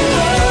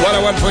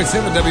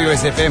 101.7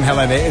 WSFM.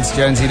 Hello there, it's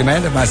Jonesy and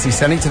Amanda. Mostly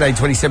sunny today,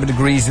 27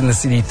 degrees in the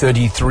city,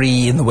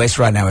 33 in the west.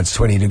 Right now it's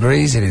 20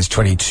 degrees. It is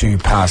 22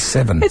 past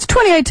 7. It's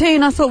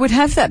 2018. I thought we'd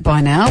have that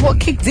by now. What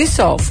kicked this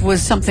off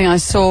was something I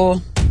saw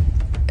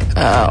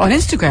on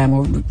Instagram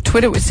or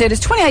Twitter. It said,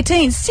 it's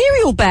 2018.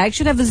 Cereal bags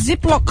should have a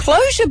Ziploc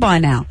closure by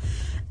now.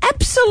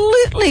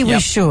 Absolutely, we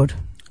should.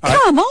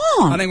 Come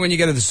on. I think when you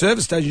go to the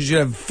service station, you should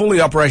have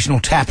fully operational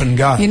tap and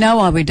go. You know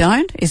why we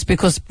don't? It's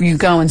because you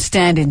go and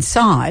stand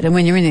inside, and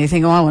when you're in there, you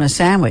think, oh, I want a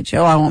sandwich.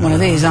 Oh, I want one of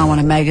these. I want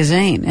a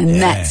magazine.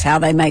 And that's how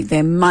they make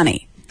their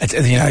money.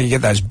 You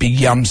get those big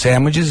yum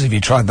sandwiches. Have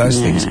you tried those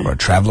things? Or a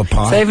traveller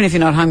pie? So even if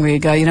you're not hungry, you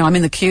go, I'm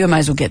in the queue, I may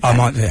as well get that. I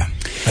might, yeah.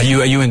 Are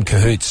you in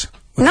cahoots?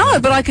 No,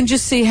 but I can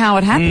just see how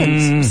it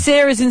happens.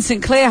 Sarah's in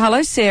St Clair.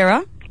 Hello,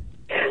 Sarah.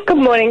 Good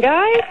morning,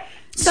 guys.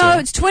 So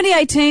it's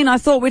 2018. I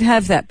thought we'd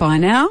have that by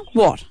now.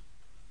 What?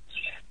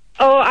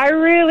 Oh, I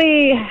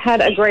really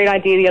had a great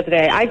idea the other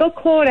day. I got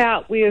caught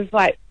out with,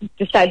 like,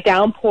 just that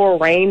downpour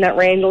rain that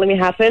randomly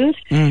happened.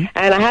 And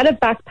I had a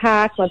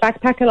backpack. My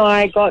backpack and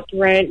I got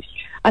drenched.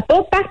 I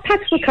thought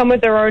backpacks would come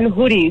with their own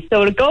hoodies,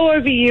 so it would go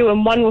over you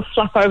and one will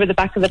fluff over the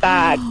back of the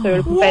bag, so it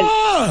would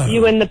prevent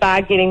you and the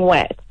bag getting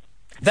wet.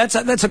 That's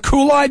a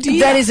cool idea.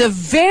 That is a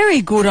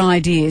very good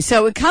idea.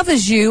 So it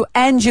covers you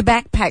and your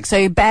backpack, so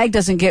your bag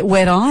doesn't get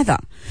wet either.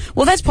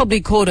 Well, that's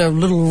probably called a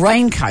little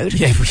raincoat,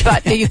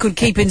 but you could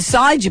keep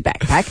inside your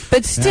backpack.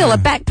 But still, a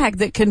backpack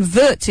that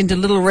converts into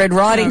Little Red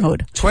Riding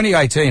Hood.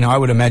 2018, I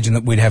would imagine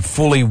that we'd have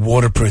fully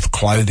waterproof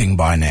clothing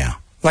by now.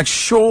 Like,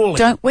 surely.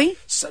 Don't we?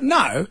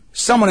 No.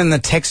 Someone in the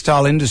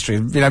textile industry,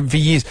 for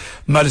years,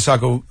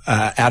 motorcycle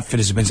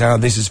outfitters have been saying, oh,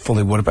 this is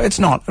fully waterproof. It's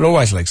not. It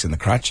always leaks in the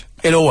crutch.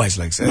 It always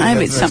leaks.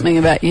 Maybe it's something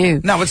about you.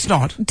 No, it's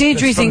not.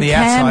 Deirdre's from in the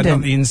Camden. outside,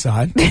 not the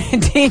inside.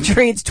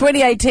 Deirdre, it's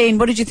 2018.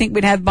 What did you think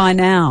we'd have by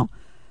now?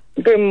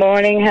 Good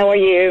morning. How are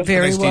you?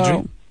 Very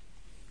well.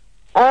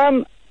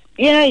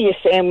 You know your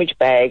sandwich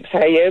bags,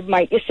 how you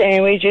make your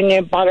sandwich and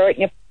you butter it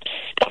and you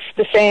stuff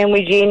the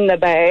sandwich in the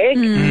bag.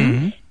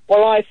 Mm-hmm.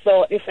 Well, I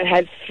thought if it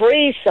had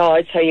 3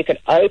 sides so you could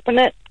open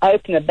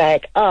the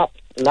bag up,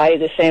 lay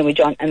the sandwich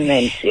on and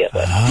then seal it.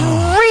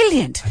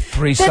 Brilliant. A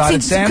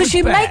 3-sided sandwich because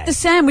you bag. make the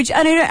sandwich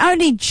and it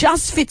only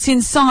just fits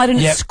inside and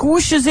it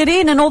squishes it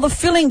in and all the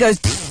filling goes...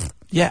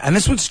 Yeah, and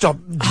this would stop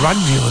drug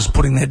dealers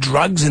putting their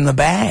drugs in the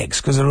bags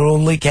because it'll all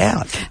leak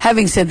out.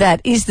 Having said that,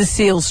 is the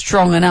seal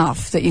strong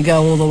enough that you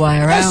go all the way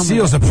around? Those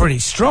seals are pretty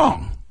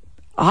strong.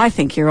 I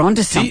think you're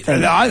onto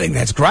something. I think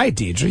that's great,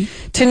 Deirdre.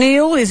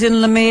 Tanil is in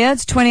Lemire.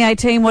 It's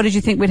 2018. What did you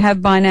think we'd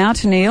have by now,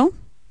 Tanil?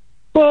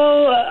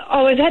 Well,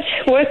 I was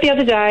at work the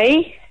other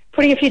day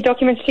putting a few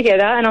documents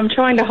together and I'm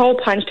trying to hole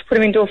punch to put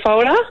them into a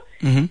folder.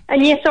 Mm-hmm.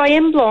 And yes, I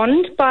am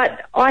blonde,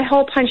 but I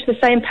hole punched the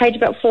same page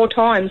about 4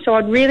 times, so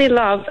I'd really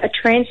love a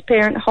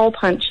transparent hole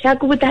punch. How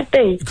good would that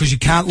be? Because you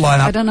can't line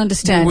up... I don't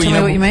understand. Tell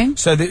me what you mean.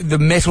 So the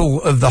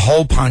metal of the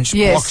hole punch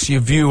blocks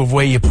your view of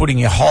where you're putting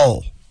your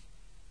hole.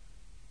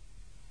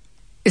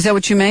 Is that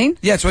what you mean?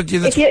 Yeah, it's what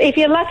you... If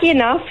you're lucky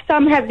enough,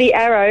 some have the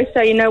arrow,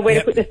 so you know where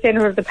to put the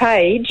centre of the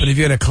page. But if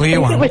you had a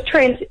clear one...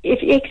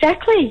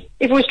 Exactly.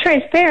 If it was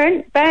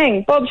transparent,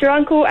 bang, Bob's your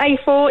uncle,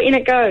 A4, in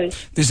it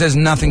goes. This has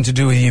nothing to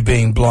do with you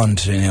being blonde,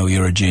 Tanil.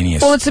 You're a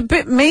genius. Well, it's a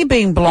bit me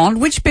being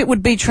blonde. Which bit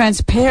would be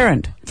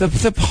transparent?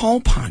 The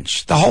hole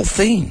punch. The whole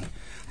thing.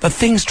 The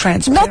thing's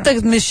transparent. Not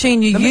the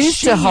machine you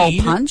use to hole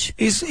punch.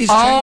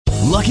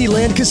 Lucky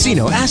Land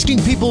Casino,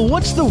 asking people,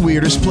 what's the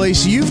weirdest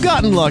place you've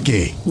gotten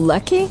lucky?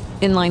 Lucky?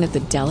 In line at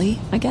the deli,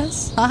 I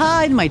guess?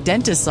 Aha, in my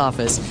dentist's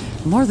office.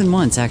 More than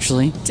once,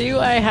 actually. Do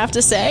I have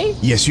to say?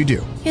 Yes, you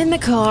do. In the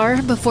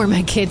car before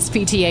my kids'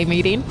 PTA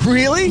meeting.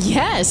 Really?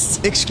 Yes.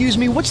 Excuse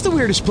me, what's the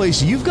weirdest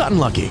place you've gotten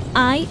lucky?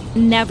 I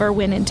never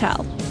win and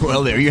tell.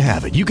 Well, there you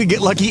have it. You can get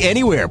lucky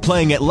anywhere,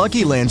 playing at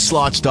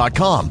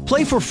LuckyLandSlots.com.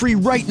 Play for free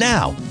right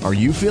now. Are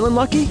you feeling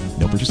lucky?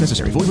 No purchase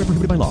necessary. Void where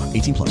prohibited by law.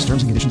 18+.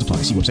 Terms and conditions apply.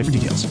 See website for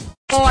details.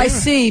 Oh, I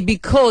see.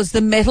 Because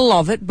the metal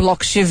of it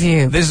blocks your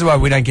view. This is why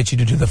we don't get you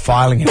to do the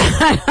filing. Is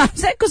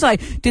that because I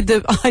did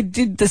the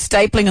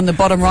stapling in the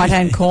bottom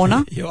right-hand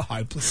corner? You're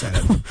hopeless at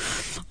it.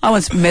 I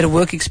once met a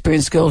work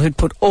experience girl who'd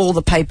put all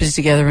the papers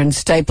together and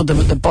stapled them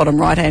at the bottom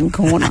right-hand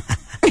corner.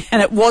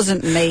 And it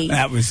wasn't me.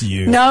 That was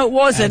you. No, it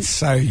wasn't. That's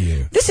so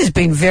you. This has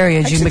been very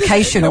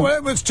educational.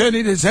 It's turned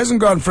in. It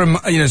hasn't gone from,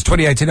 it's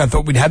 2018. I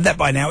thought we'd have that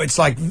by now. It's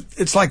like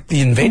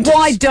the inventors.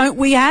 Why don't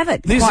we have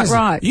it? Quite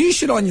right. You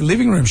should, on your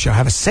living room show,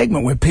 have a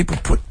segment where people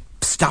put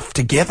stuff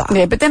together.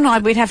 Yeah, but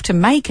then we'd have to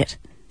make it.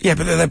 Yeah,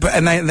 but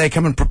they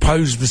come and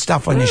propose the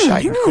stuff on your show.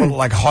 You call it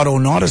like Hot or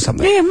Not or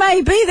something. Yeah,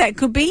 maybe that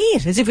could be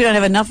it. As if we don't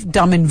have enough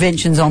dumb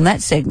inventions on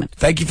that segment.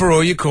 Thank you for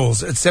all your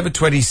calls. It's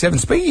 7:27.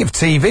 Speaking of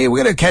TV,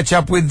 we're going to catch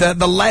up with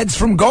the lads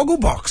from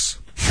Gogglebox.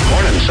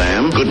 Morning,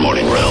 Sam. Good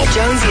morning, Ralph.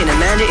 Jonesy and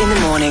Amanda in the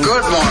morning.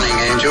 Good morning,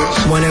 angels.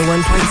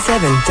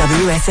 101.7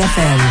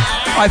 WSFM.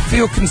 I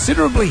feel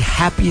considerably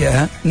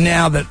happier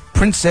now that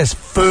Princess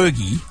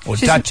Fergie, or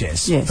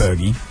Duchess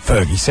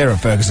Fergie, Sarah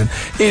Ferguson,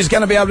 is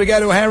going to be able to go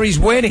to Harry's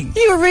wedding.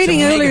 You were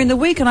reading earlier in the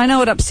week, and I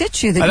know it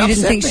upset you that you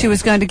didn't think she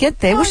was going to get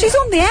there. Well, she's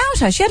on the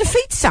outer. She had her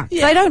feet sucked.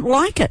 Yeah. They don't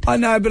like it. I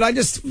know, but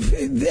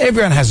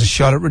everyone has a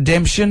shot at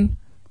redemption.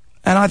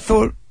 And I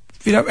thought,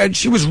 and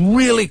she was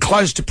really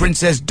close to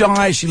Princess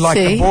Di. She liked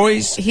the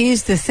boys.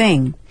 Here's the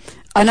thing.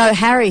 I know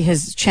Harry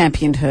has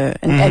championed her,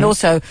 and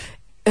also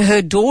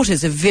her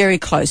daughters are very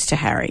close to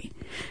Harry.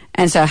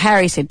 And so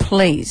Harry said,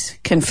 please,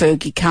 can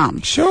Fergie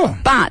come? Sure.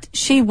 But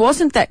she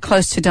wasn't that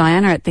close to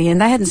Diana at the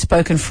end. They hadn't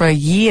spoken for a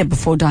year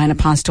before Diana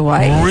passed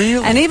away.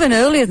 Really? And even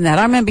earlier than that,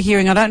 I remember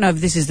hearing, I don't know if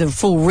this is the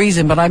full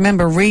reason, but I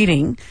remember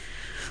reading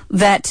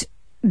that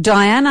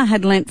Diana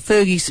had lent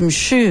Fergie some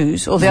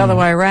shoes, or the other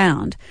way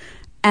around,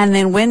 and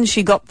then when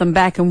she got them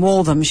back and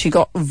wore them, she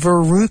got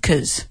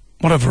verrucas.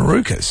 What are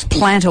verrucas?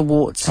 Plantar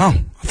warts. Oh,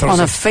 I thought on it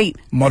her was feet.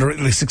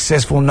 Moderately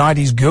successful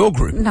 90s girl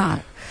group. No.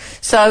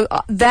 So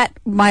that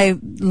may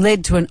have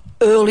led to an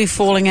early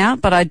falling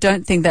out, but I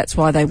don't think that's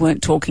why they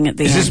weren't talking at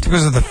the end. Is this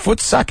because of the foot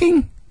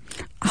sucking?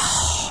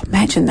 Oh,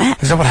 imagine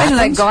that. Is that what imagine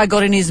happens? that guy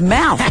got in his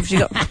mouth.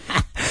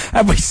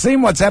 Have we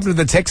seen what's happened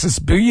to the Texas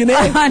billionaire?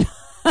 I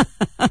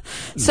know.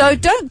 So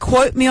don't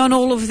quote me on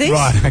all of this.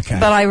 Right, okay.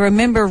 But I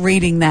remember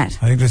reading that.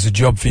 I think there's a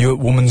job for you at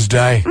Woman's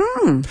Day.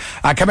 Coming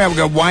out, we've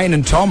got Wayne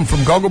and Tom from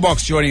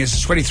Gogglebox joining us.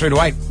 It's 23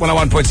 to 8,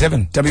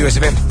 101.7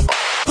 WSFM.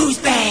 Who's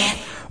bad?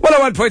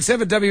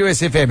 101.7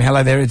 WSFM.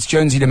 Hello there, it's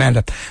Jonesy and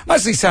Amanda.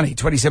 Mostly sunny,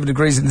 27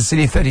 degrees in the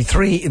city,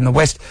 33 in the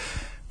west.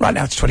 Right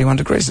now it's 21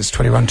 degrees, it's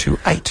 21 to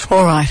 8.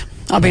 All right.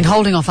 I've been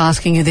holding off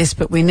asking you this,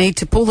 but we need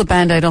to pull the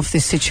Band-Aid off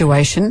this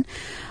situation.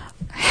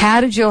 How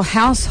did your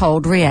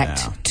household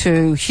react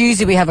to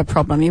Hughesy, we have a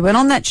problem? You went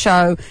on that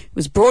show, it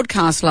was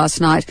broadcast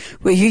last night,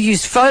 where you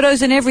used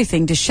photos and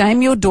everything to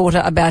shame your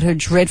daughter about her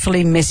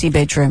dreadfully messy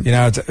bedroom. You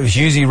know,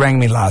 Hughesy rang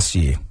me last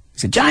year. He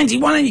said, Jonesy,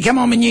 why don't you come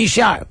on my new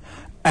show?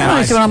 And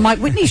I said, on Mike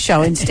Whitney's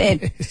show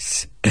instead.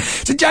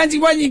 So, Jonesy,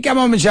 why don't you come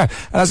on my show?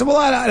 And I said, well,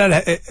 I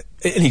don't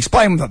and he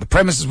explained what the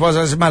premises was.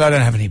 I said, mate, I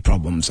don't have any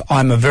problems.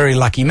 I'm a very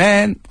lucky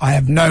man. I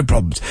have no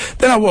problems.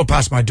 Then I walked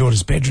past my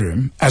daughter's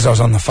bedroom as I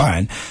was on the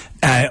phone,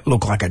 and it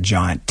looked like a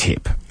giant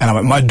tip. And I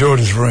went, my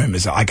daughter's room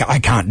is, I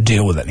can't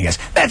deal with it. And he goes,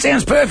 that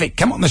sounds perfect.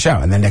 Come on the show.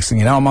 And then next thing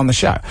you know, I'm on the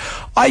show.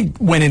 I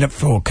went in it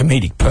for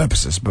comedic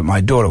purposes, but my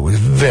daughter was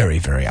very,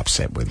 very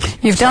upset with me.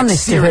 You've done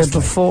this to her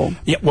before.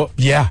 Yeah, well,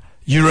 yeah.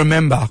 You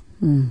remember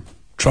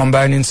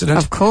trombone incident?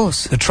 Of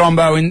course. The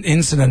trombone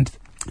incident.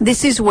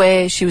 This is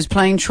where she was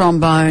playing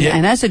trombone,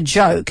 and as a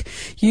joke,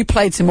 you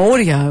played some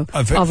audio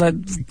of a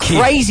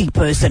crazy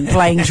person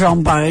playing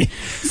trombone,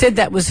 said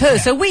that was her.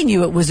 So we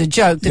knew it was a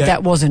joke,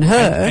 that wasn't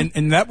her.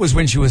 And that was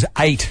when she was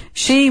 8.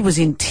 She was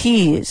in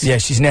tears. Yeah,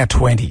 she's now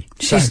 20.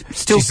 She's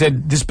still. She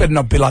said, this better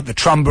not be like the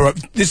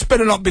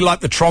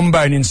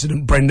trombone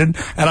incident, Brendan.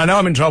 And I know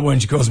I'm in trouble when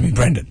she calls me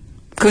Brendan.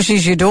 Because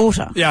she's your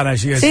daughter. Yeah, I know,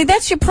 she goes. See,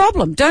 that's your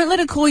problem. Don't let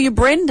her call you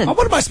Brendan. Oh,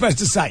 what am I supposed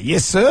to say?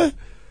 Yes, sir?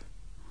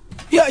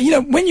 Yeah, you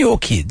know, when your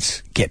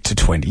kids get to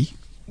 20...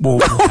 Well,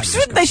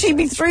 shouldn't they? She'd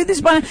be through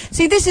this one.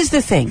 See, this is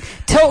the thing.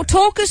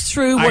 Talk us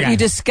through what you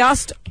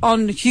discussed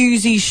on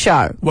Hughesy's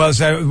show. Well,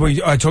 so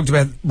I talked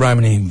about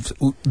Romany,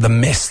 the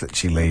mess that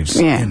she leaves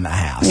in the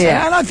house.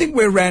 Yeah. And I think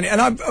we're around... And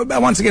I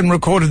once again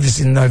recorded this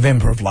in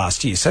November of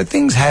last year. So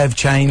things have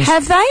changed.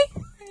 Have they?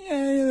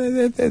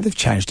 Yeah, they've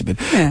changed a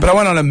bit. Yeah. But I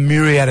went on a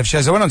myriad of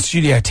shows. I went on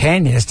Studio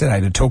 10 yesterday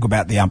to talk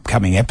about the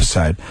upcoming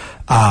episode.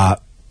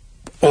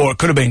 Or it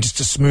could have been just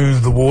to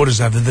smooth the waters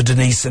over the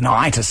Denise and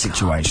Ita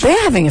situation.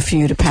 They're having a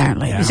feud,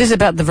 apparently. Yeah. Is this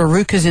about the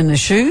verrucas in the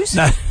shoes?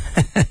 No.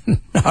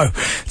 No,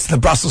 it's the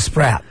Brussels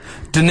sprout.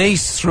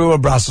 Denise threw a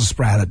Brussels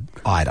sprout at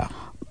Ida.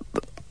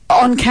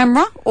 On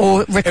camera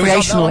or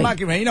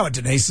recreationally? You know what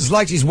Denise is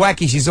like. She's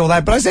wacky, she's all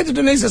that. But I said to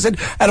Denise,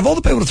 out of all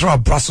the people to throw a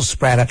Brussels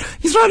sprout at,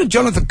 you throw it at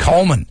Jonathan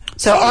Coleman.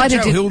 So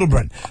Ida Joe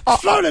Hildebrand.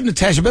 Throw it at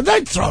Natasha, but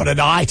don't throw it at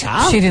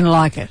Ida. She didn't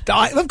like it.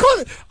 Of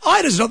course,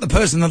 Ida's not the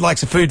person that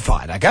likes a food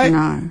fight, okay?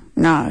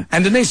 No.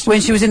 And Denise...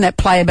 When she was in that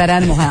play about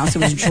Animal House, it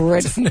was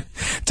dreadful.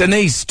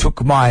 Denise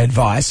took my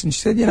advice and she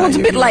said, it's a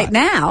bit late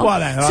now. Well,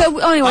 no, so,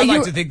 anyway, I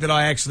like to think that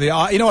I actually...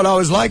 you know what I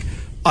was like?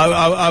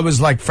 I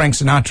was like Frank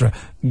Sinatra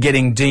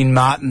getting Dean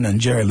Martin and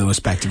Jerry Lewis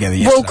back together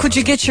yesterday. Well, could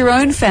you get your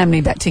own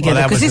family back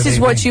together? Because this is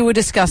what you were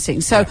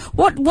discussing. So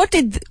what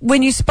did,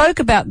 when you spoke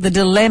about the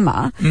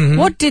dilemma,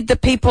 what did the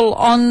people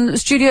on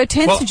Studio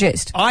 10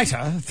 suggest?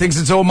 Ita thinks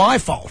it's all my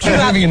fault.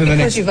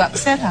 Because you've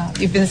upset her.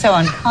 You've been so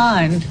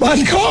unkind.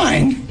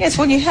 Unkind? Yes,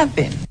 well, you have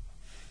been.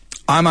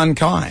 I'm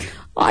unkind.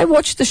 I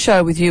watched the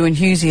show with you and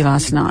Hughesy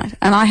last night,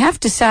 and I have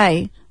to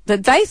say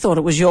that they thought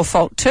it was your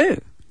fault too.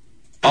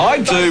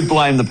 I do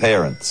blame the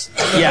parents.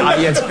 Yeah,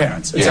 it's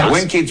parents. It's us.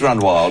 When kids run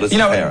wild, it's the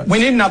parents. We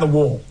need another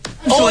wall.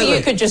 Or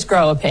you could just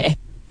grow a pair.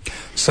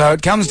 So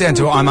it comes down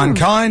to I'm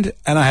unkind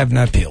and I have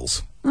no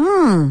pills.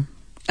 And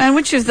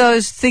which of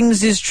those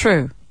things is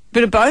true?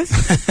 Bit of both?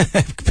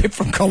 Bit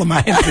from column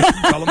A and bit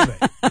from column B.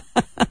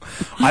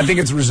 I think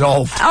it's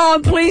resolved. Oh,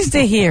 I'm pleased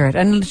to hear it.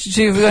 And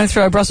you're going to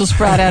throw a Brussels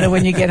sprout at her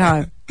when you get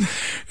home.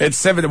 It's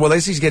 7. Well, at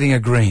least he's getting her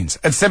greens.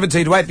 At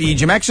 17 to 8, the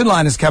Headjam action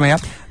line is coming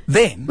up.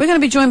 Then we're going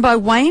to be joined by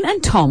Wayne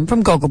and Tom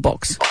from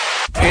Gogglebox.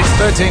 It's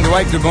 13 to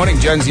 8. Good morning,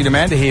 Jonesy and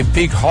Amanda here.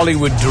 Big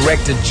Hollywood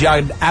director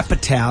Judd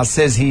Apatow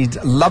says he'd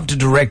love to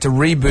direct a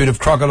reboot of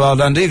Crocodile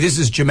Dundee. This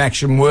is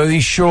JAMcast worthy,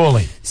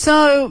 surely.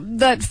 So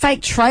that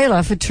fake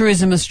trailer for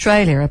Tourism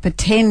Australia, a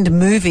pretend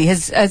movie,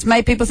 has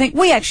made people think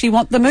we actually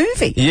want the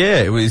movie.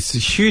 Yeah, it was a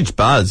huge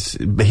buzz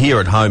here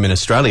at home in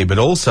Australia, but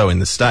also in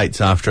the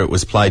States after it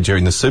was played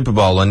during the Super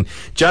Bowl. And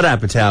Judd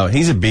Apatow,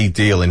 he's a big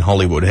deal in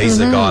Hollywood. He's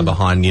the guy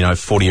behind,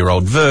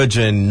 40-Year-Old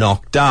Virgin,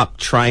 Knocked Up,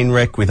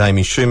 Trainwreck with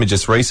Amy Schumer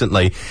just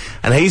recently.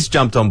 And he's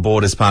jumped on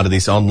board as part of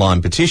this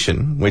online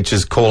petition, which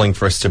is calling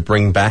for us to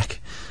bring back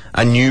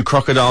a new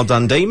Crocodile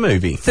Dundee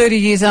movie. 30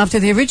 years after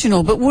the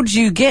original. But would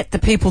you get the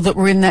people that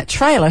were in that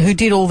trailer who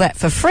did all that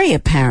for free,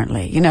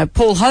 apparently?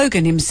 Paul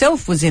Hogan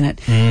himself was in it.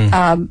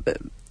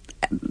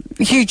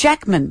 Hugh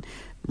Jackman.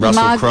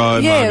 Russell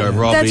Crowe, Margot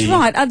Robbie. That's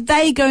right. Are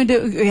they going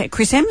to...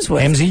 Chris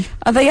Hemsworth. Hemsy.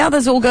 Are the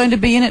others all going to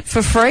be in it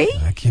for free?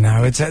 like, you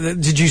know. It's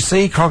did you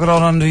see Crocodile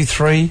Dundee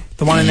 3?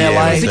 The one in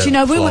LA? But you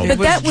know,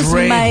 that was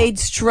made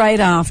straight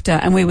after,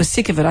 and we were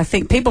sick of it. I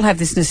think people have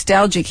this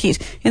nostalgic hit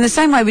in the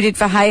same way we did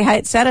for Hey Hey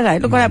It's Saturday.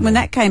 Look what happened when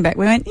that came back.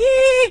 We went,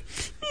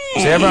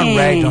 So everyone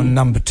ragged on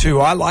number 2.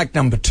 I like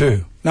number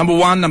 2. Number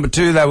 1, number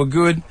 2, they were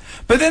good.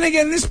 But then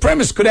again, this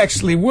premise could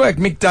actually work.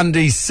 Mick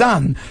Dundee's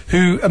son,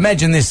 who,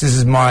 imagine this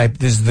is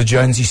the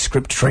Jonesy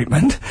script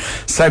treatment.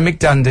 So Mick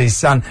Dundee's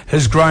son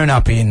has grown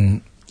up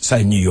in,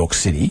 say, New York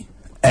City,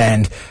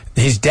 and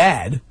his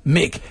dad,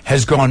 Mick,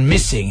 has gone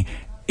missing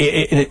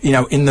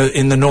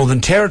in the Northern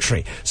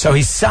Territory. So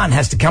his son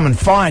has to come and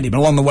find him.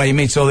 Along the way, he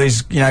meets all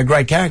these,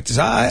 great characters.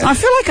 I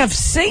feel like I've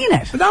seen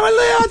it. No,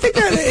 I think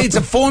it's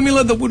a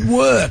formula that would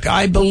work,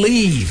 I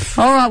believe.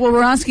 All right, well,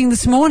 we're asking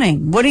this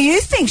morning, what do you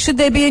think? Should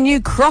there be a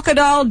new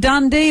Crocodile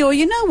Dundee? Or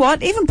you know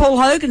what? Even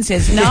Paul Hogan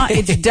says, no,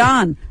 it's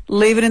done.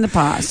 Leave it in the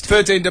past.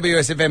 13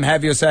 WSFM,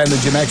 have your say on the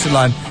Jim Action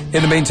line.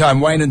 In the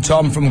meantime, Wayne and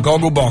Tom from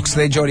Gogglebox,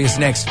 they're joining us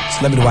next. It's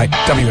 11 to 8,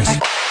 WS.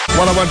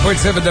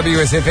 101.7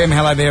 WSFM.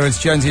 Hello there,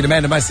 it's Jonesy and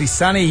Amanda. Mostly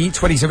sunny,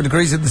 27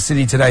 degrees in the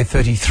city today,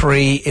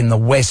 33 in the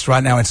west.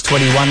 Right now it's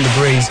 21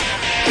 degrees.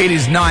 It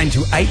is 9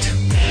 to 8.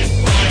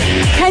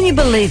 Can you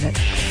believe it?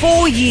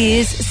 4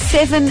 years,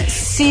 7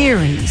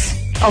 series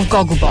of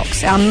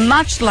Gogglebox. Our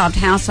much-loved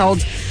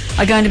households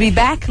are going to be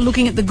back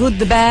looking at the good,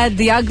 the bad,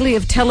 the ugly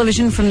of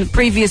television from the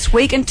previous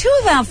week. And 2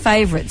 of our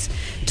favourites,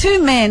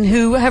 2 men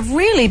who have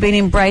really been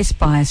embraced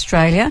by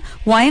Australia.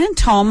 Wayne and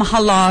Tom,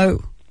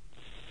 hello.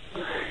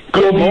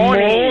 Good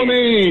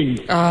morning.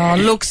 Oh,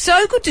 look,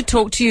 so good to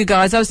talk to you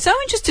guys. I was so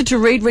interested to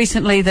read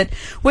recently that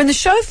when the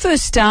show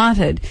first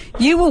started,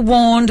 you were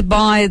warned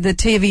by the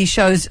TV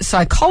show's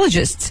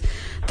psychologists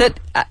that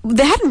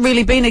there hadn't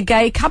really been a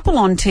gay couple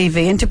on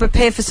TV and to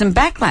prepare for some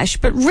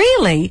backlash. But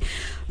really,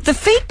 the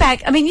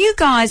feedback, I mean, you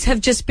guys have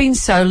just been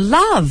so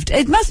loved.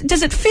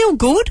 Does it feel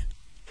good?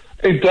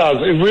 It does.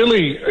 It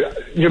really,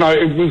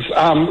 it was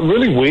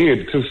really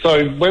weird because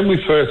so when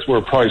we first were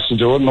approached to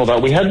do it and all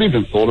that, we hadn't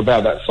even thought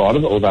about that side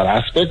of it or that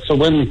aspect. So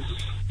when,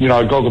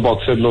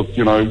 Gogglebox said, look,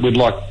 we'd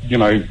like, for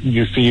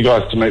you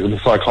guys to meet with a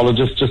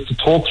psychologist just to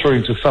talk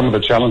through just some of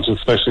the challenges,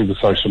 especially with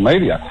social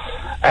media.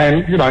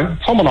 And,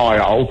 Tom and I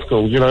are old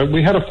school.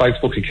 We had a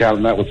Facebook account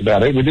and that was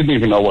about it. We didn't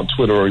even know what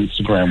Twitter or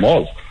Instagram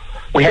was.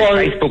 We had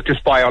Facebook to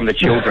spy on the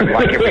children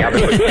like every other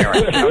good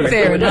parent.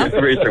 Fair enough.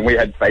 The reason we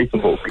had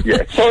Facebook,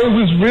 yeah. So it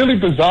was really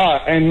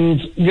bizarre, and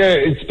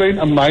it's been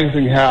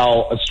amazing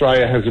how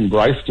Australia has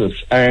embraced us,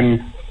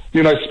 and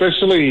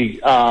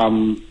especially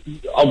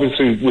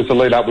obviously with the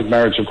lead up with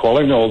marriage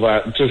equality and all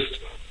that, just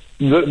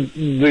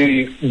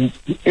the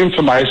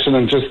information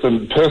and just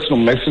the personal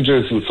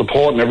messages and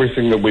support and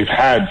everything that we've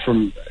had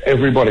from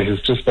everybody has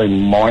just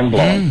been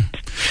mind-blowing.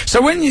 So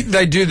when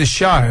they do the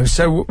show,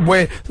 so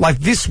where, like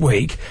this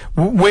week,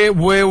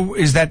 where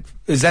is that,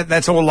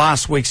 that's all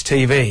last week's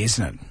TV,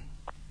 isn't it?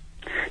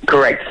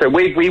 Correct. So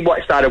we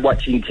started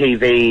watching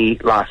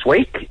TV last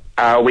week.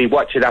 We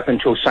watch it up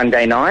until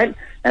Sunday night,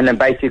 and then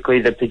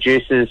basically the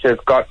producers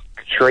have got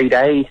 3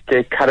 days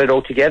to cut it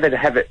all together to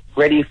have it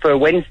ready for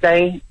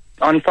Wednesday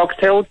on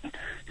Foxtel,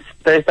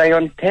 Thursday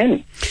on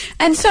 10.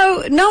 And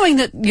so, knowing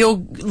that your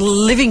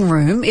living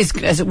room is,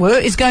 as it were,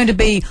 is going to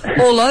be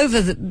all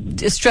over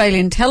the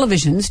Australian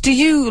televisions, do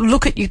you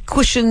look at your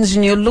cushions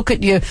and you look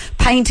at your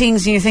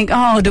paintings and you think,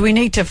 oh, do we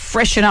need to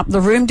freshen up the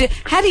room?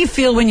 How do you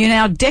feel when you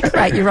now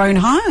decorate your own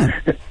home?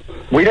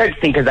 We don't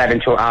think of that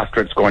until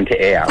after it's gone to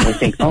air. We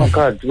think, oh,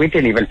 God, we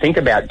didn't even think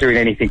about doing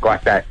anything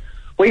like that.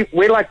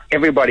 We're like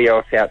everybody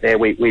else out there.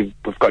 We've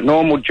got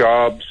normal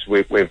jobs.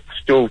 We're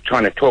still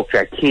trying to talk to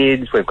our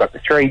kids. We've got the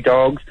 3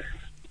 dogs.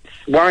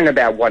 Worrying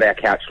about what our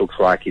couch looks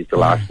like is the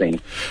last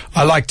thing.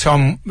 I like,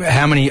 Tom,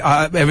 how many,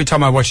 every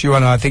time I watch you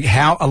on, I think,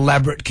 how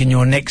elaborate can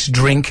your next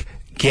drink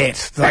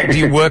get? Like, do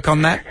you work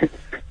on that?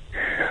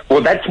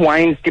 Well, that's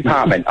Wayne's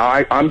department.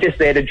 I'm just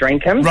there to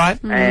drink them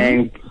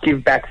and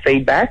give back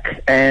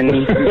feedback and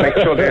make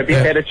sure they're a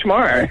bit better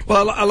tomorrow.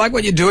 Well, I like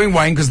what you're doing,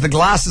 Wayne, because the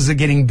glasses are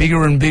getting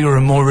bigger and bigger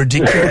and more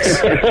ridiculous.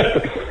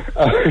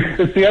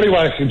 It's the only way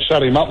I can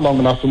shut him up long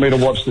enough for me to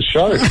watch the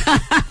show.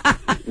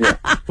 Yeah.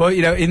 Well,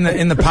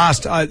 in the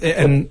past,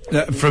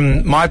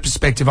 from my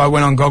perspective, I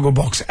went on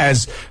Gogglebox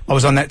as I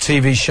was on that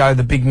TV show,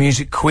 The Big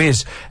Music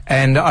Quiz,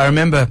 and I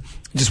remember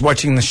just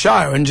watching the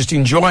show and just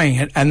enjoying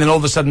it, and then all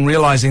of a sudden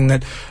realising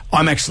that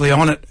I'm actually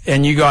on it,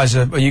 and you guys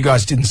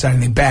didn't say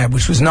anything bad,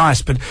 which was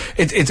nice, but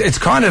it's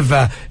kind of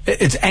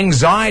it's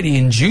anxiety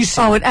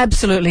inducing. Oh, it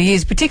absolutely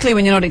is, particularly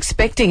when you're not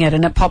expecting it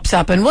and it pops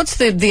up. And what's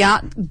the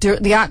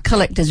art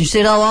collectors? You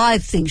said, oh, I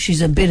think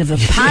she's a bit of a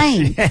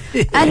pain,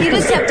 and you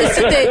just have to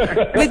sit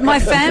there with my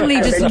family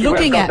just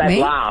looking at me.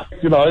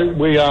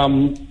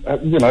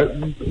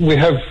 We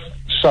have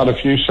shut a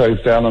few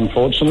shows down,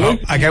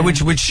 unfortunately. Oh, okay,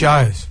 which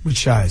shows? Which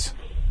shows?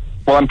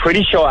 Well, I'm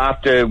pretty sure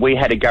after we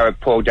had a go at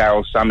Paul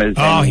Darrell Summers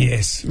and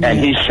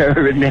his show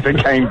never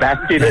came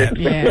back, did it?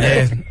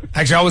 Yeah.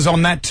 Actually, I was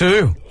on that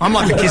too. I'm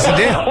like the kiss of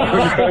death.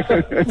 I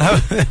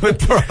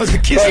was the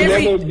kiss of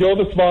death. You're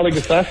the smiling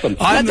assassin.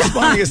 I'm the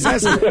smiling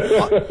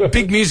assassin.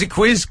 Big music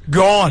quiz,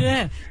 gone.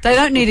 Yeah. They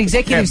don't need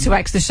executives to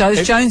axe the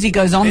shows. Jonesy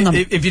goes on them.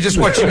 If you're just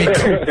watching me,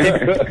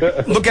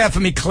 look out for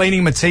me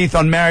cleaning my teeth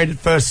on Married at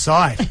First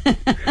Sight.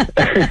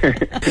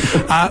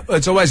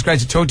 It's always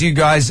great to talk to you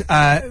guys.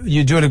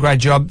 You're doing a great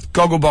job.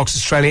 Gogglebox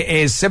Australia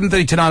airs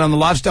 7:30 tonight on the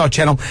Lifestyle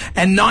Channel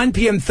and 9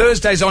 p.m.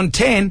 Thursdays on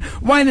 10.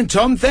 Wayne and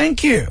Tom,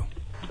 thank you.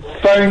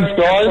 Thanks,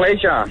 guys.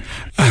 Pleasure.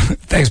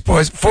 Thanks,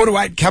 boys. 4 to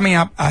 8 coming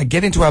up.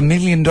 Get into our $1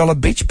 million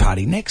beach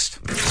party next.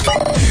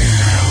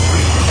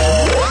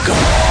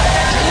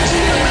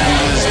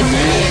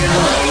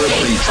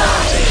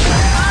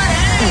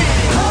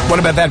 What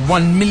about that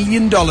 $1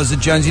 million that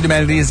Jonesy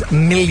demanded is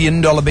 $1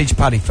 million beach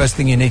party? First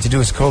thing you need to do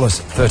is call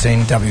us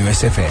 13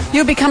 WSFM.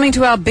 You'll be coming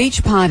to our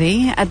beach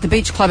party at the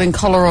Beach Club in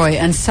Collaroy,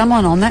 and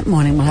someone on that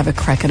morning will have a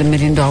crack at $1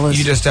 million.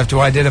 You just have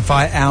to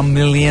identify our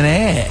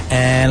millionaire.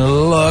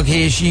 And look,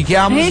 here she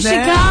comes. Here she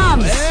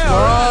comes.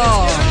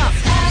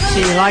 Oh,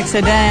 she likes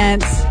to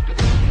dance.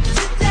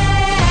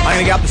 I'm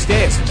going to go up the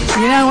stairs.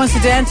 You know who wants to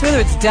dance with her?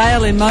 It's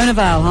Dale in Mona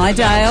Vale. Hi,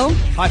 Dale.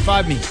 High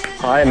five me.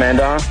 Hi,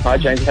 Amanda. Hi,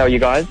 James. How are you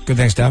guys? Good,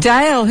 thanks, Dale.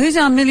 Dale, who's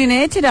our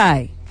millionaire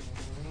today?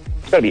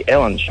 It's got to be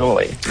Ellen,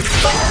 surely.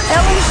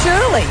 Ellen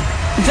Shirley.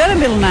 Is that a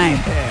middle name?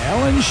 Yeah,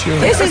 Ellen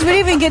Shirley. Yes, as we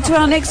didn't even get to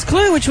our next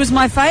clue, which was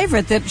my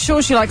favourite, that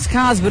sure she likes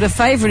cars, but her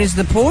favourite is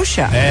the Porsche.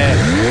 Yeah.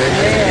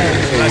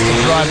 Nice to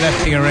drive that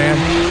thing around.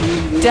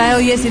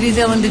 Dale, yes, it is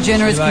Ellen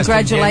DeGeneres.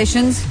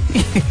 Congratulations.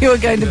 You are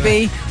going to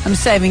be, I'm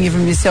saving you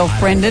from yourself,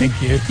 Brendan.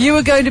 Thank you. You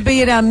are going to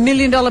be at our $1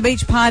 million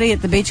beach party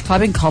at the Beach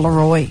Club in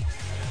Collaroy.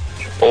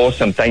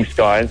 Awesome. Thanks,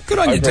 guys. Good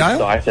on you, Dale.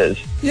 Excited.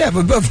 Yeah,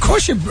 but of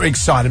course you're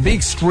excited. Be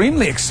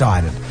extremely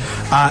excited.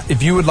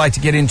 If you would like to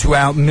get into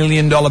our $1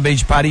 million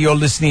beach party, you're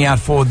listening out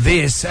for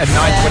this at 9:25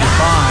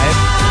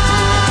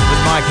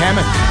 with Mike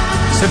Hammond.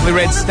 Simply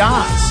Red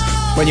Stars.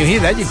 When you hear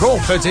that, you call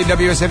 13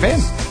 WSFM.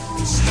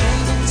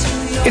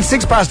 It's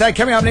 8:06.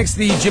 Coming up next,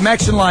 the Jim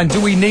Action Line.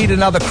 Do we need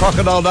another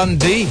Crocodile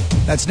Dundee?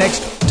 That's next.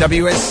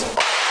 WS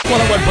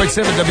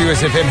 101.7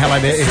 WSFM. Hello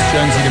there. It's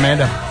Jonesy and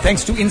Amanda.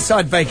 Thanks to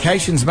Inside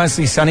Vacations,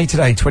 mostly sunny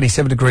today.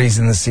 27 degrees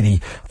in the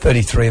city,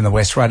 33 in the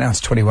west. Right now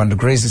it's 21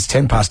 degrees. It's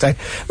 8:10.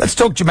 Let's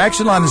talk Jim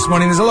Action Line this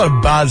morning. There's a lot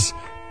of buzz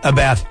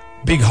about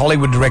big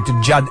Hollywood director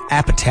Judd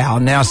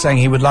Apatow now saying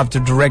he would love to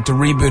direct a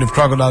reboot of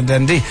Crocodile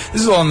Dundee.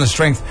 This is all on the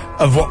strength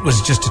of what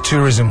was just a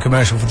tourism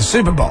commercial for the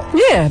Super Bowl.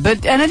 Yeah,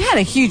 and it had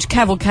a huge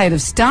cavalcade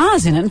of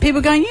stars in it, and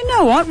people going, you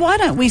know what, why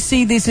don't we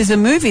see this as a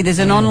movie? There's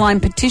an online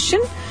petition.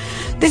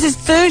 This is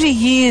 30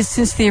 years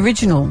since the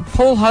original.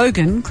 Paul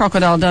Hogan,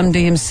 Crocodile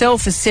Dundee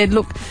himself, has said,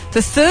 look,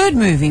 the third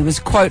movie was,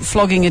 quote,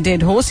 flogging a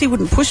dead horse. He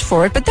wouldn't push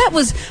for it, but that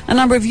was a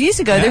number of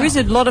years ago. Yeah. There is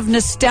a lot of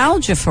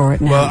nostalgia for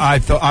it now. Well, I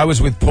thought I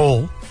was with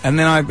Paul. And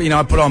then I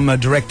put on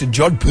director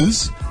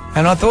Jodhpurs,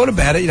 and I thought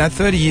about it.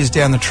 30 years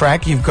down the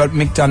track, you've got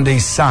Mick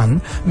Dundee's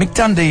son. Mick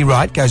Dundee,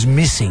 right, goes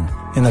missing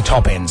in the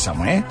top end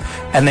somewhere.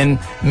 And then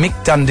Mick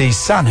Dundee's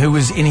son, who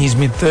was in his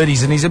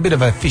mid-30s, and he's a bit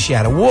of a fish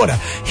out of water,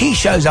 he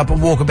shows up at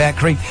Walkabout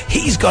Creek.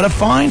 He's got to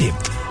find him.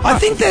 I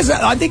think there's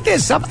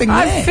something there.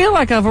 I feel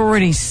like I've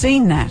already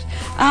seen that.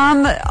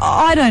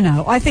 I don't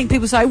know. I think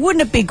people say,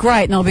 wouldn't it be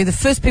great? And I'll be the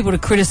first people to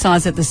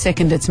criticise it the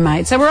second it's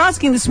made. So we're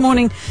asking this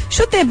morning,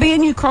 should there be a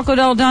new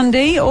Crocodile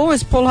Dundee? Or,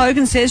 as Paul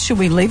Hogan says, should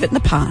we leave it in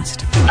the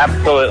past?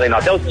 Absolutely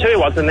not. There was two,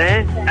 wasn't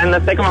there? And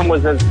the second one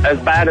was as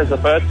bad as the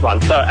first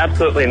one. So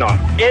absolutely not.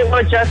 It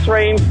would just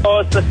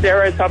reinforce the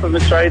stereotype of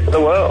Australia to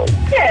the world.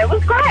 Yeah, it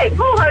was great.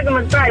 Paul Hogan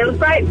was great. It was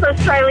great for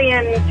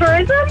Australian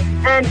tourism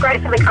and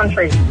great for the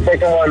country.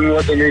 Second one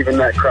wasn't even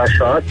that crash,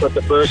 right? But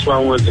the first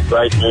one was a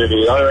great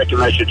movie. I reckon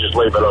they should just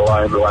leave it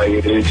alone the way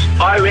it is.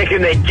 I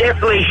reckon there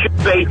definitely should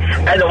be,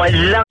 and I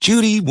love...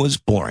 Judy was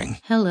boring.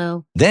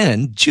 Hello.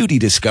 Then Judy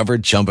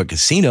discovered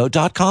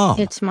JAMcasino.com.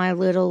 It's my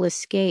little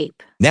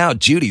escape. Now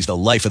Judy's the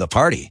life of the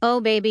party.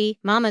 Oh, baby,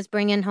 mama's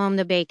bringing home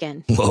the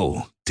bacon.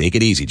 Whoa, take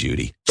it easy,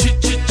 Judy.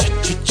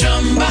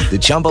 The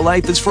Chumba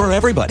life is for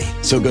everybody.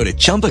 So go to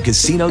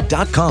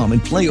JAMcasino.com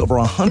and play over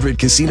 100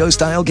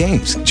 casino-style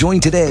games. Join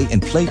today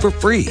and play for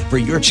free for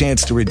your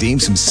chance to redeem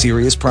some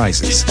serious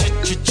prizes.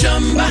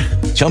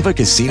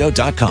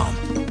 JAMcasino.com.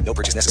 No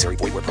purchase necessary.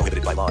 Void where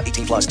prohibited by law.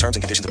 18 plus terms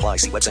and conditions apply.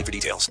 See website for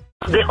details.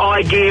 The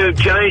idea of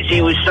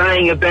Jonesy was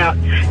saying about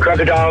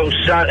Crocodile's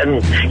son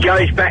and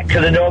goes back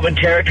to the Northern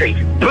Territory.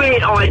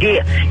 Brilliant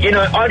idea.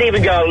 I'd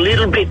even go a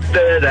little bit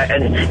further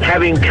and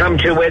have him come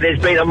to where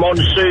there's been a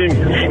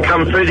monsoon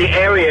come through the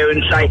area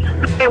and say,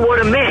 man, what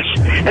a mess.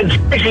 And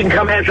he can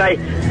come out and say,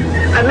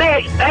 a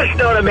mess? That's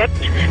not a mess.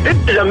 This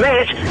is a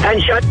mess,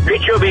 and show a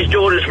picture of his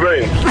daughter's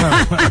room.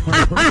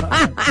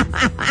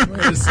 I'm going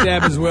to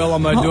stab as well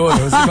on my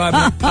daughter. As if I'm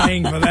not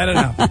paying for that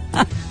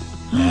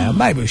enough.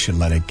 Maybe we should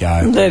let it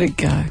go. Let it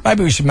go.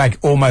 Maybe we should make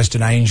Almost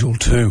an Angel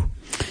too.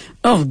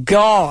 Oh,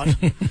 God.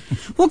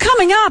 Well,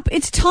 coming up,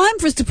 it's time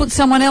for us to put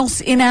someone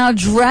else in our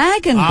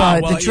dragon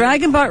boat. The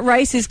dragon boat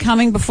race is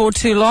coming before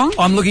too long.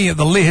 I'm looking at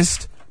the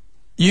list.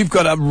 You've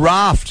got a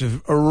raft.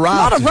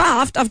 Not a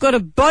raft. I've got a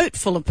boat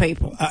full of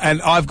people.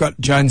 And I've got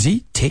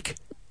Jonesy, tick,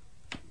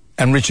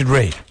 and Richard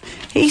Reid.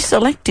 He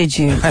selected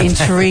you,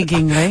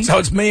 intriguingly. So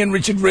it's me and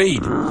Richard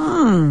Reid.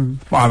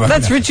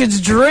 That's Richard's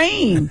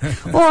dream.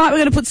 All right, we're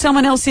going to put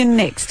someone else in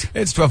next.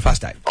 It's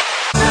 8:12.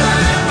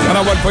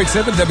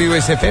 101.7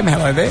 WSFM.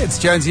 Hello there. It's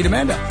Jonesy and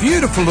Amanda.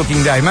 Beautiful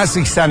looking day.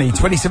 Mostly sunny.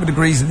 27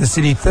 degrees in the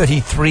city,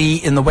 33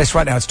 in the west.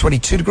 Right now it's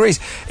 22 degrees.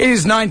 It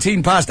is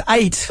 8:19.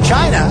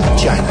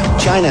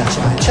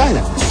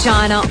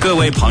 China. 各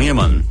位朋友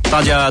们，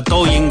大家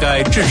都应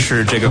该支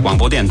持这个广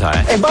播电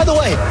台。 Hey, by the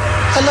way,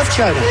 I love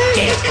China.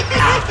 Get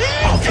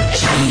out of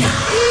China.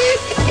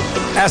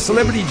 Our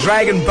celebrity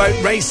dragon boat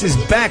race is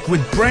back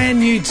with brand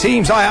new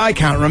teams. I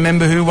can't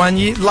remember who won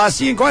last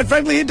year. Quite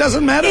frankly, it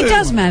doesn't matter. It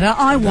does matter.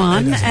 I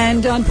won,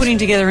 and I'm putting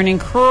together an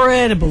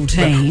incredible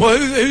team. Well,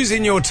 who's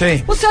in your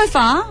team? Well, so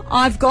far,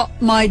 I've got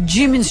my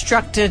gym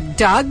instructor,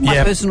 Doug,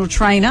 my personal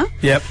trainer.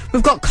 Yep.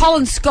 We've got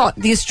Colin Scott,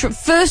 the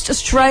first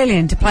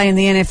Australian to play in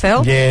the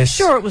NFL. Yes.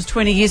 Sure, it was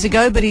 20 years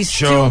ago, but he's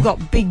still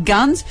got big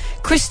guns.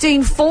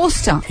 Christine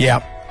Forster.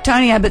 Yep.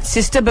 Tony Abbott's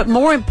sister, but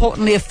more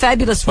importantly, a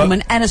fabulous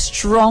woman and a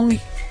strong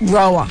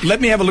rower.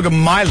 Let me have a look at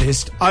my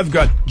list. I've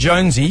got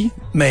Jonesy,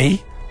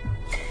 me,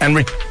 and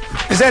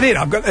is that it?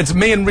 It's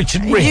me and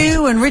Richard Reid.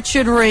 You and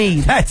Richard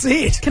Reid. That's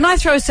it. Can I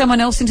throw someone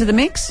else into the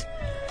mix?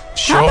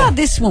 Sure. How about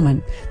this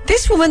woman?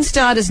 This woman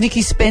starred as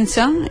Nikki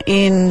Spencer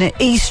in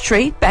E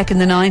Street back in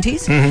the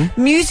 90s.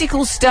 Mm-hmm.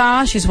 Musical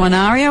star. She's won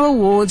ARIA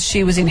Awards.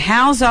 She was in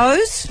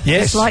House-O's.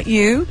 Yes. Just like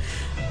you.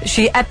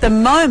 She, at the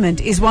moment,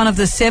 is one of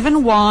the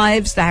 7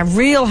 wives, the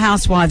Real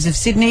Housewives of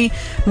Sydney.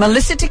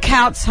 Melissa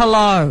Tkautz,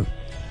 hello.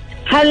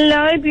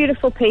 Hello,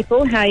 beautiful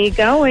people. How are you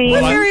going?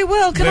 Well, very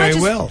well. Can I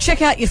just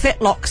check out your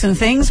fetlocks and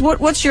things?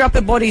 What's your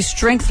upper body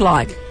strength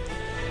like?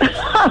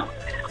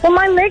 Well,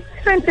 my leg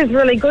strength is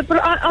really good,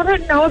 but I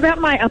don't know about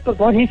my upper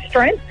body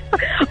strength.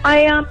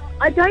 I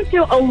don't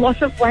do a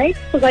lot of weight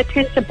because I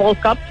tend to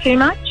bulk up too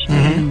much.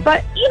 Mm-hmm.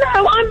 But, you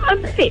know,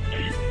 I'm fit.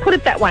 Put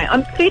it that way.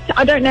 I'm fit.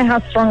 I don't know how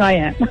strong I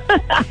am.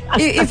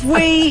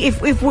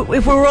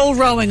 If we're all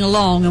rowing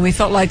along and we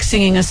felt like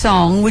singing a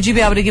song, would you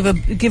be able to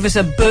give us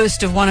a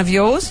burst of one of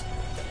yours?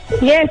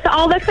 Yes.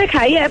 Oh, that's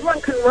okay. Yeah,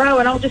 everyone can row,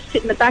 and I'll just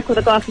sit in the back with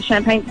a glass of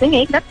champagne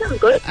singing. That sounds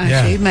good.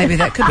 Actually, maybe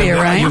that could be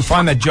arranged. You'll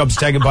find that job's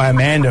taken by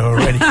Amanda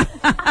already.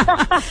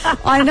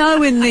 I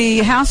know in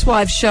the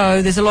Housewives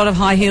show there's a lot of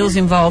high heels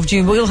involved.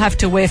 You will have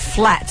to wear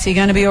flats. Are you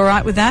going to be all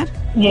right with that?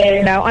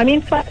 Yeah, no, I'm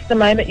in flats at the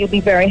moment. You'll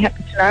be very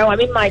happy to know. I'm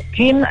in my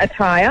gym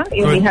attire.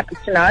 You'll be happy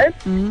to know.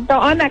 Mm. So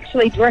I'm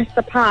actually dressed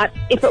the part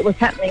if it was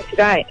happening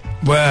today.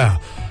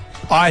 Well,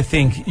 I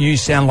think you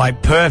sound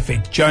like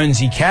perfect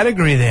Jonesy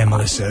category there,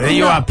 Melissa.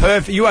 You are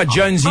perfect. You are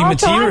Jonesy material.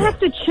 So I have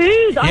to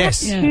choose. I have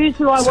to choose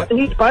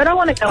whose boat I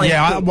want to go into.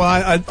 Yeah,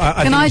 I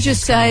Can I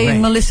just say,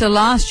 Melissa,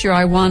 last year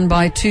I won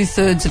by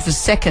 2/3 of a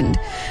second,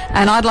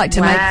 and I'd like to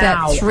make that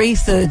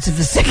 3/3 of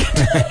a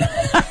second.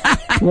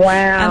 Wow.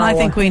 And I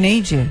think we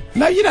need you.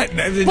 No, you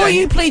don't. Well,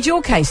 you plead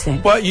your case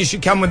then. Well, you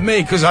should come with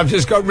me because I've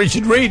just got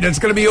Richard Reid and it's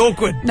going to be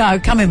awkward. No,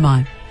 come in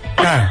mine.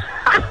 No.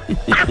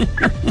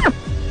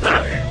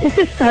 This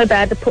is so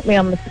bad to put me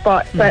on the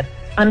spot, but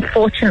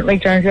unfortunately,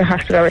 Jones, you'll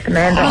have to go with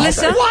Amanda.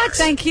 Melissa,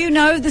 thank you.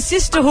 No, the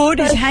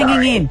sisterhood is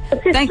hanging in.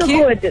 Thank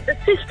you. The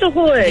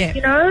sisterhood,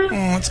 you know?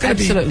 Oh, it's going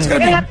to be... Absolutely. I'm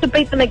going to have to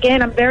beat them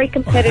again. I'm very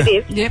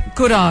competitive. Yep,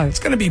 good-o. It's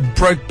going to be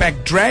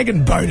Brokeback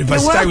Dragon boat if I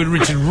stay with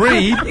Richard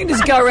Reid. You can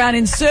just go around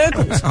in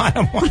circles. I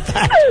don't want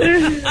that.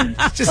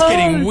 It's just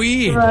getting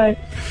weird. Right.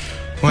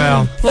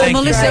 Well, thank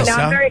Melissa, you, no,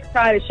 I'm very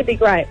excited. It should be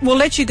great. We'll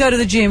let you go to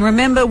the gym.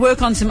 Remember,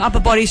 work on some upper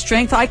body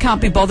strength. I can't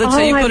be bothered, so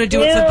you've got to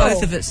do it for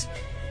both of us.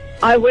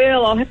 I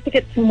will. I'll have to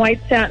get some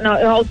weights out and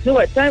I'll do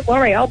it. Don't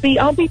worry. I'll be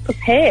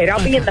prepared.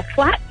 I'll be in the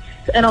flats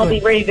and I'll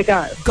be ready to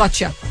go.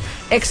 Gotcha.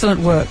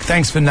 Excellent work.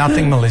 Thanks for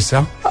nothing,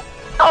 Melissa.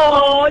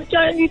 Oh,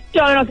 don't.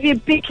 I'll give you a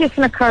big kiss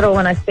and a cuddle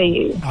when I see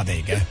you. Oh, there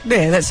you go.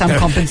 There, that's some If I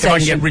compensation.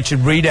 can get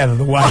Richard Reid out of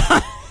the way.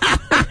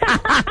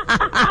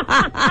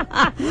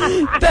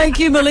 Thank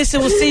you, Melissa.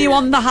 We'll see you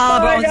on the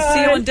harbour. I'll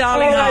see you on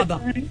Darling Harbour.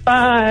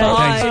 Bye.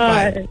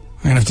 Bye. I'm going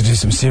to have to do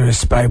some serious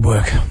spade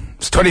work.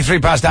 It's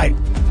 8:23.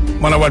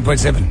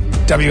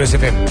 101.7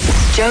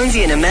 WSFM.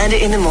 Jonesy and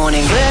Amanda in the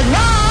morning. Good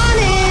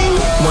morning.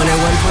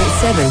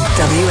 101.7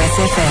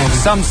 WSFM.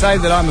 Some say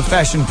that I'm a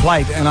fashion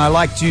plate and I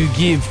like to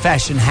give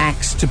fashion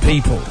hacks to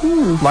people.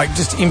 Like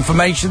just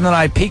information that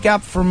I pick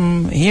up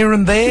from here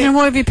and there. And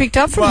what have you picked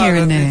up from here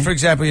and there? For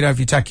example, if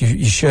you tuck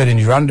your shirt in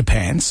your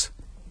underpants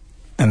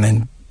and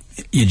then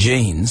your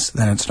jeans,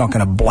 then it's not going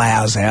to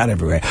blouse out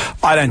everywhere.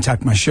 I don't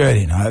tuck my shirt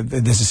in.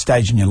 There's a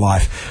stage in your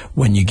life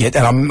when you get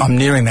that. I'm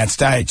nearing that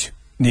stage.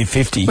 Near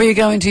 50. Where you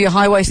go into your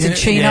high-waisted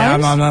chinos? Yeah,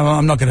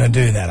 I'm not going to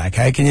do that,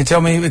 okay? Can you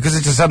tell me? Because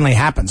it just suddenly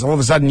happens. All of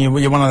a sudden,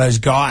 you're one of those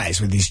guys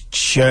with his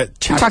shirt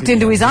tucked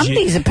into his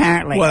undies,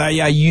 apparently. Well,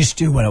 I used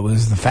to when it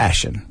was the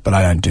fashion, but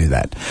I don't do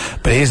that.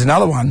 But here's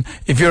another one.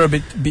 If you're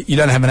you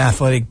don't have an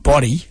athletic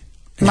body.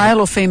 Male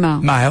or female?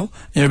 Male.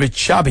 You're a bit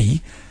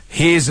chubby.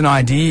 Here's an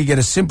idea. You get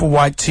a simple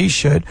white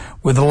T-shirt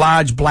with a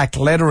large black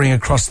lettering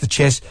across the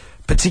chest.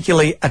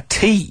 particularly a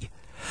T.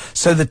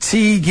 So the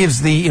T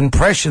gives the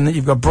impression that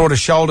you've got broader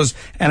shoulders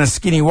and a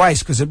skinny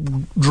waist because it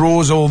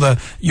draws all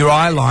your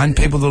eye line,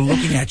 people that are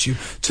looking at you,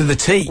 to the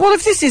T. Well,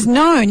 if this is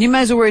known, you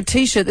may as well wear a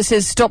T-shirt that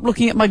says, "Stop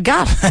looking at my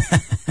gut."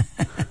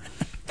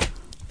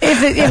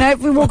 If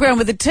we walk around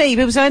with a T,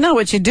 people say, "I know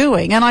what you're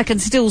doing," and I can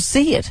still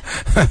see it.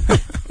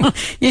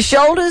 Your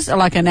shoulders are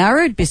like a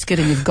narrowed biscuit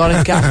and you've got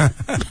a gut.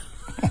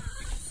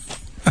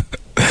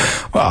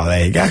 Well,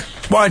 there you go.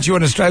 Why aren't you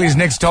on Australia's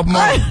Next Top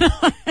Model?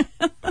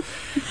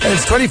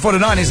 It's 24 to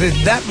 9. Is there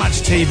that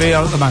much TV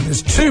on at the moment?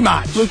 There's too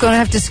much. We're going to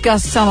have to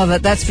discuss some of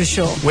it, that's for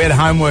sure. We had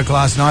homework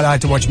last night. I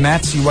had to watch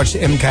Maths. You watched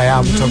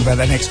MKR. We'll talk about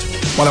that next.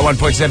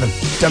 101.7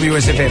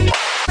 WSFM.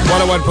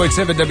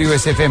 101.7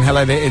 WSFM.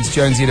 Hello there, it's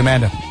Jonesy and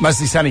Amanda.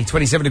 Mostly sunny,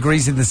 27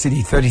 degrees in the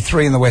city,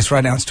 33 in the west.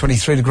 Right now it's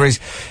 23 degrees.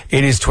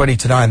 It is 20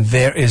 to 9.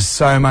 There is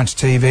so much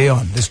TV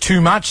on. There's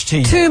too much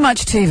TV. Too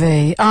much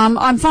TV.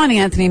 I'm finding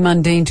Anthony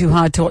Mundine too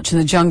hard to watch in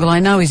the jungle. I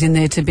know he's in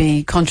there to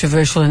be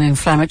controversial and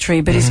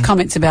inflammatory, but his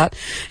comments about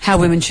how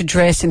women should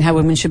dress and how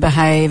women should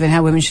behave and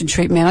how women should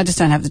treat men, I just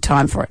don't have the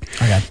time for it.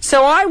 Okay.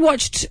 So I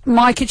watched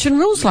My Kitchen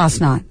Rules last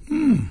night.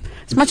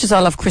 As much as I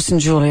love Chris and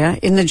Julia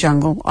in the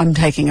jungle, I'm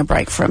taking a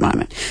break for a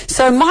moment.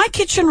 So My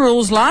Kitchen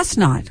Rules last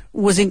night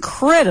was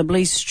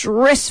incredibly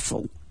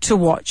stressful to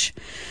watch.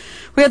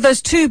 We had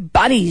those two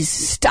buddies,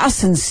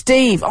 Stuss and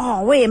Steve.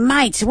 Oh, we're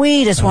mates.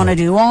 We just want to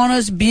do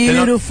honest,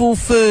 beautiful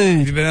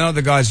food. But they're not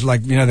the guys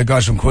like, the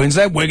guys from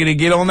Queensland. We're going to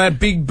get on that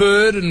big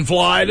bird and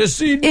fly to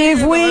Sydney.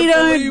 If we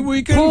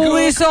don't pull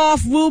this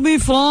off, we'll be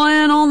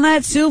flying on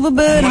that silver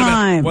bird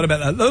home. What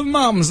about that? The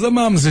mums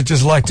that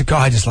just like to cook.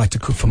 I just like to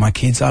cook for my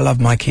kids. I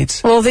love my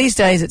kids. Well, these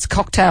days it's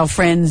cocktail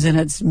friends and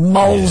it's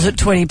moles at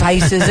 20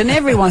 paces and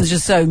everyone's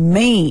just so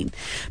mean.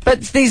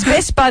 But these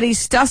best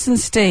buddies, Stuss and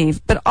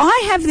Steve, but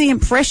I have the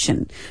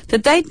impression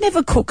that they'd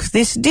never cooked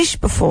this dish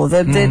before.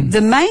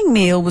 The main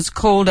meal was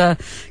called a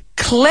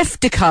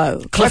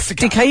Kleftiko,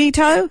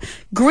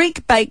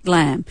 Greek baked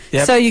lamb.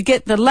 Yep. So you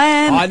get the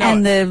lamb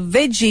and the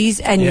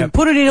veggies and you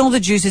put it in all the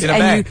juices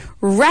and you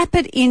wrap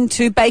it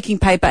into baking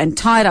paper and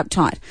tie it up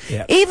tight.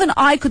 Yep. Even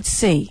I could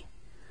see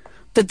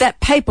that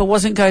paper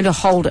wasn't going to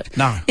hold it.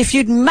 No. If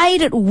you'd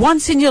made it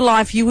once in your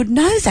life, you would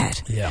know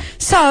that. Yeah.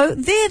 So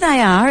there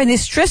they are in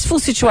this stressful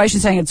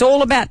situation saying it's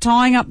all about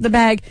tying up the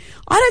bag.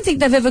 I don't think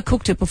they've ever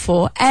cooked it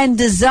before, and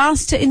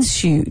disaster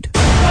ensued.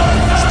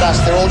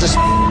 Stuss, they're all just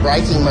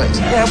breaking, mate.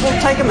 Yeah,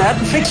 we'll take them out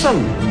and fix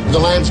them. The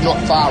lamb's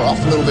not far off,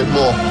 a little bit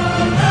more.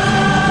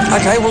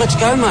 Okay, well, let's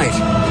go, mate.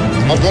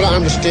 I've got to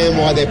understand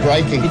why they're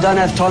breaking. You don't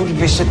have time to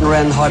be sitting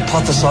around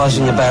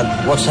hypothesising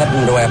about what's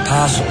happening to our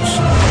parcels.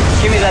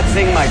 Give me that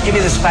thing, mate. Give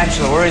me the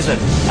spatula. Where is it?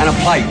 And a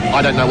plate.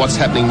 I don't know what's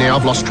happening now.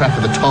 I've lost track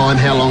of the time.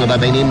 How long have they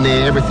been in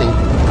there? Everything.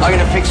 I'm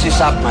going to fix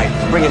this up, mate.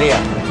 Bring it here.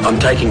 I'm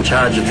taking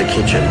charge of the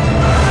kitchen.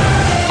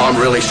 I'm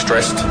really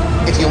stressed.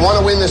 If you want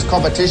to win this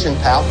competition,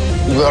 pal,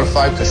 you've got to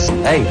focus.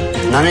 Hey,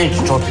 no need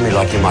to talk to me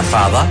like you're my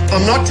father.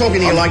 I'm not talking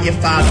to you like your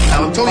father,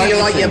 pal. I'm talking to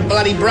you like your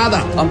bloody brother.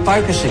 I'm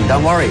focusing,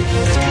 don't worry.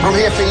 I'm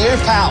here for you,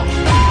 pal.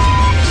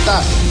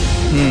 Stuff.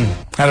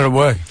 How did it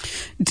work?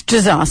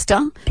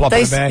 Disaster. Plop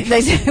in a bag.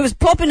 It was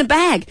plop in a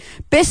bag.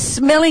 Best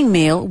smelling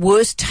meal,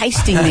 worst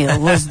tasting meal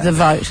was the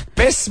vote.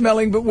 Best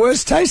smelling but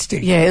worst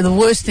tasting. Yeah, the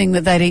worst thing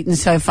that they'd eaten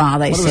so far,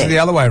 they What said. was it the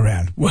other way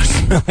around?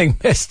 Worst smelling,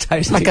 best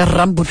tasting. Like a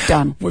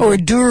rambutan or a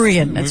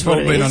durian, that's what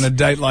it is. We've all been on a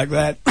date like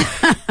that.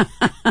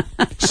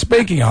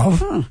 Speaking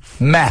of,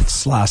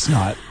 Maths last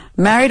night.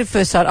 Married at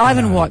First Sight. I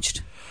haven't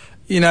watched.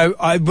 What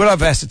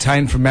I've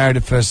ascertained from Married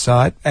at First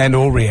Sight and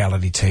all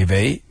reality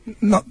TV,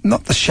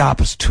 not the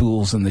sharpest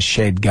tools in the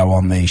shed go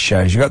on these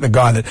shows. You got the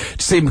guy that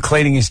see him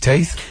cleaning his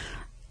teeth.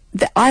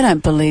 I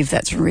don't believe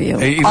that's real.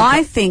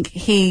 I think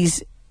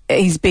he's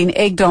been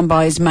egged on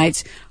by his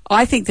mates.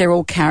 I think they're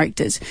all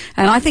characters.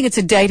 And I think it's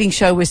a dating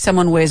show where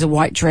someone wears a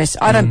white dress.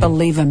 I don't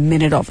believe a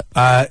minute of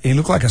it. He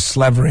looked like a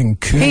slavering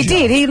cougar. He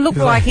did. He looked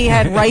like he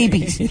had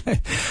rabies.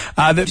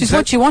 Which is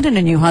what you want in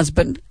a new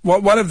husband.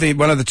 One of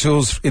the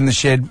tools in the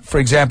shed, for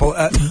example,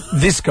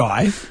 this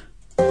guy.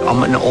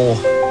 I'm in awe.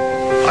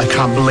 I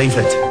can't believe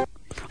it.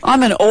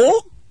 I'm in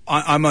awe?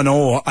 I'm in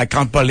awe. I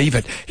can't believe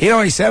it. He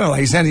sounded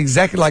like. He sounded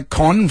exactly like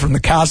Con from The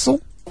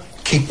Castle.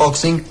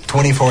 Kickboxing,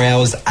 24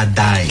 hours a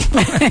day.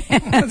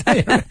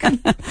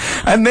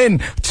 And then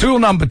tool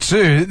number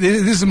 2,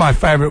 this is my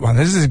favourite one.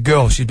 This is a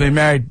girl. She's been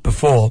married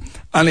before,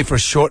 only for a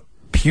short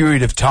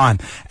period of time,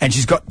 and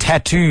she's got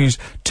tattoos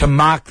to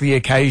mark the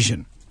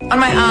occasion. On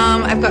my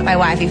arm, I've got my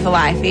wifey for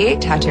lifey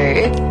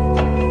tattooed.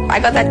 I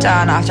got that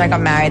done after I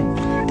got married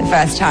the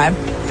first time.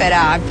 But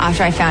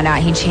after I found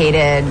out he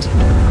cheated,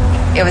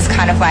 it was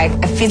kind of like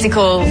a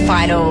physical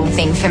final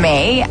thing for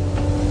me.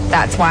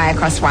 That's why I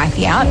crossed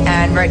wifey out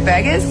and wrote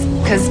burgers,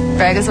 because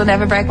burgers will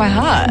never break my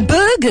heart.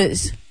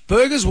 Burgers?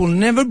 Burgers will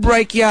never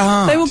break your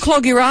heart. They will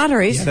clog your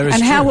arteries. Yeah,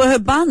 and how were her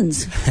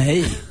buns?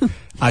 Hey.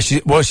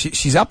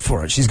 She's up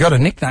for it. She's got a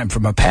nickname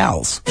from her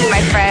pals.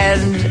 My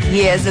friend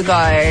years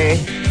ago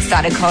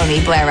started calling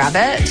me Blair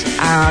Rabbit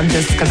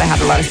just because I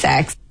have a lot of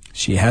sex.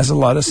 She has a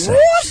lot of sex.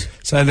 What?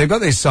 So they've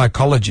got these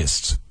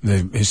psychologists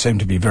who seem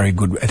to be very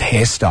good at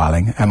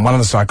hairstyling, and one of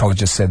the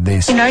psychologists said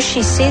this. You know,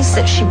 she says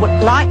that she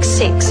would like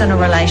sex in a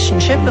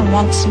relationship and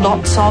wants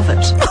lots of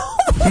it.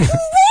 What?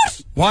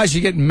 Why is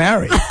she getting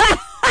married?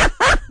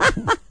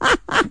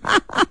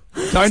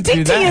 Don't Stick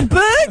do to that. your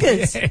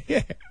burgers.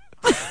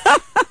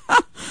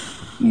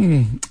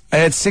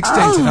 It's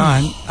 16 to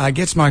 9.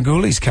 Gets My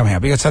Goolies coming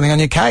up. You got something on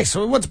your case.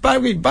 What's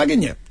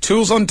bugging you?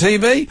 Tools on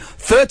TV?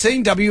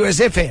 13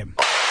 WSFM.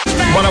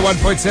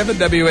 101.7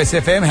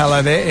 WSFM.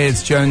 Hello there.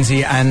 It's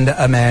Jonesy and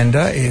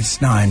Amanda. It's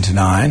 9 to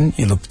 9.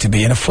 You look to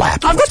be in a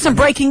flap. I've got some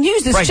breaking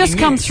news that's just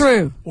come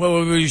through.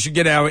 Well, we should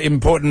get our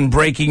important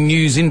breaking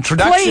news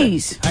introduction.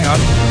 Please. Hang on.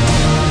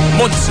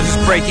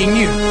 Munster's breaking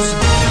news.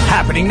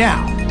 Happening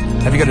now.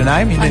 Have you got a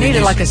name? I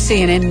needed like a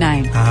CNN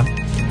name.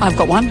 I've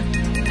got one.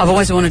 I've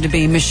always wanted to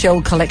be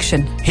Michelle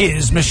Collection.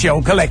 Here's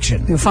Michelle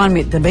Collection. You'll find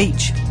me at the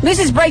beach. This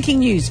is breaking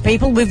news,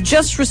 people. We've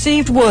just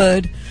received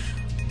word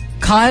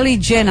Kylie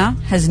Jenner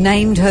has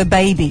named her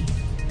baby. Do you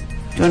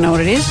want to know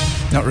what it is?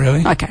 Not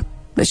really. Okay,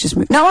 let's just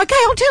move. No, okay,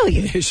 I'll tell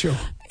you. Yeah, sure.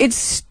 It's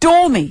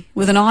Stormy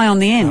with an I on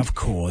the end. Of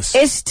course.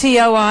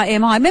 Stormi.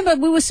 Remember,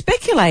 we were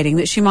speculating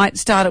that she might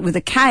start it with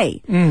a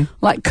K,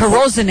 like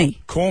Karozany.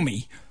 Call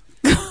me.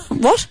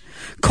 What?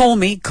 Call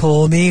me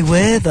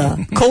weather.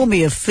 Call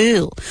me a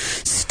fool.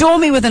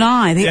 Stormy with an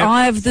I, the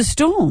eye of the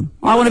storm.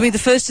 I want to be the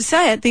first to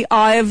say it, the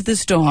eye of the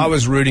storm. I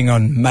was rooting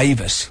on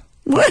Mavis.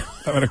 What?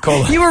 I'm going to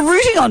call her. You were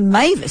rooting on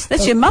Mavis.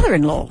 That's your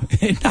mother-in-law.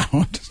 No,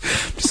 I'm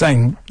just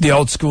saying the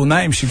old school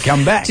name should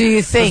come back. Do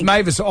you think? Because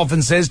Mavis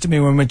often says to me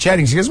when we're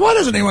chatting, she goes, why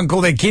doesn't anyone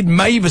call their kid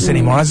Mavis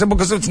anymore? I said, well,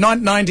 because it's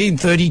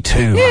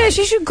 1932. Yeah,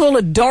 she should call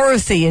it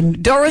Dorothy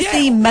and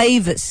Dorothy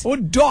Mavis. Or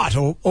Dot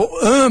or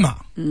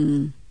Irma.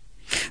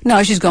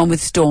 No, she's gone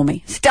with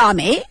Stormy.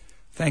 Stormy?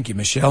 Thank you,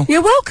 Michelle.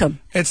 You're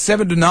welcome. It's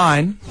 7 to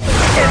 9.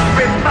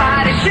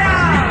 Everybody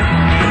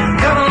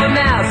shout! Come on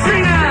now,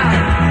 sing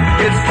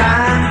out! It's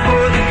time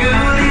for the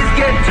Goolies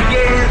get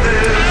together.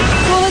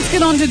 Well, let's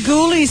get on to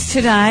Goolies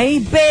today.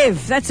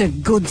 Bev, that's a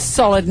good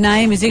solid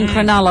name, is in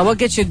Cronulla. What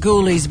gets your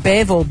Goolies,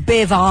 Bev, or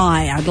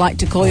Bev-I? I'd like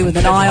to call you with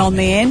an I on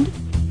the end.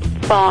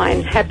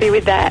 Fine, happy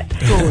with that.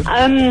 Good.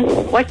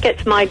 What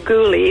gets my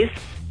Goolies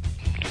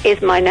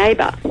is my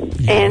neighbour.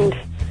 And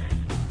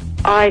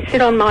I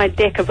sit on my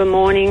deck of a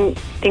morning,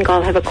 think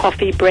I'll have a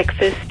coffee,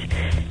 breakfast,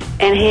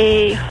 and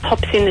he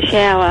hops in the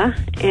shower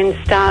and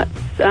starts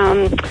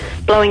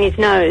blowing his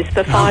nose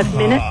for 5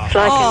 minutes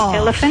like an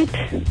elephant.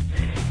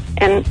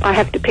 And I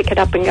have to pick it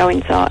up and go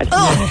inside.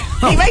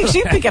 He makes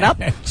you pick it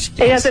up.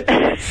 He doesn't.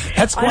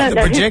 That's quite I don't the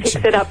know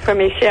projection. who picks it up from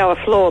his shower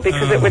floor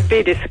because it would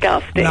be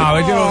disgusting. No,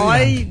 I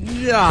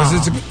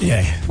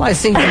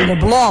see from the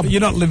blob. You're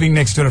not living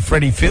next door to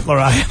Freddie Fittler,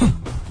 are you?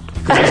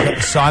 Because he's got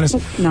the sinus.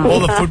 No.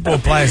 All the football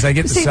players, they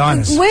get the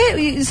sinus.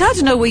 It's hard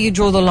to know where you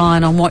draw the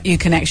line on what you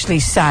can actually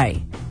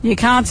say. You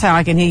can't say,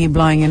 I can hear you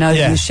blowing your nose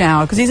in the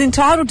shower, because he's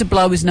entitled to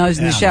blow his nose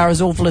in the shower,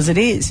 as awful as it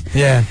is.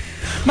 Yeah.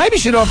 Maybe you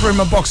should offer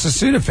him a box of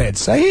Sudafed.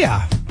 Say,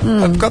 here,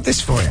 I've got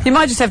this for you. You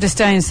might just have to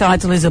stay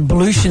inside till his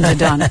ablutions are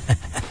done.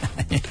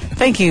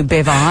 Thank you,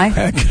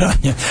 Bev-I. Good on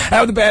you.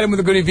 How the bad and with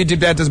a good if you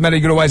tipped out doesn't matter.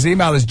 You can always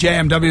email us,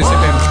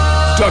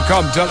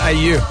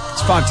 jam.wsfm.com.au.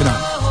 It's 5 to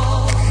 9.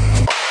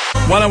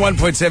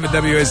 101.7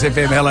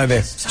 WSFM. Hello there.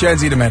 It's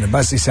Jonesy and Amanda.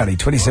 Mostly sunny.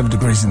 27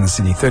 degrees in the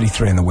city,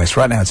 33 in the west.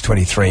 Right now it's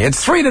 23.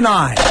 It's 3 to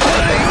 9.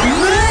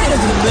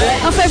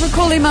 Our favourite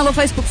call, email or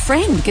Facebook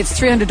friend gets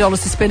 $300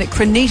 to spend at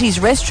Croniti's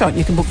restaurant.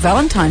 You can book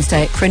Valentine's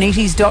Day at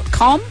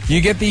cronitis.com. You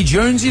get the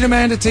Jonesy and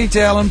Amanda tea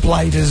towel and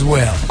plate as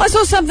well. I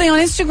saw something on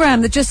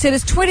Instagram that just said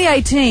it's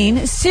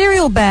 2018.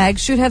 Cereal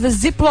bags should have a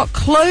Ziploc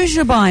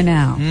closure by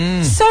now.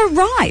 So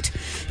right.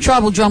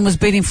 Tribal John was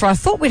beating for I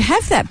thought we'd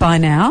have that by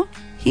now.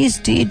 Here's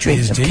Deirdre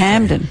of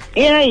Camden.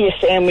 You know your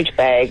sandwich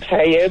bags,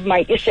 how you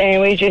make your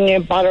sandwich and you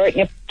butter it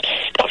and you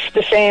stuff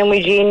the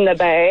sandwich in the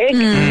bag?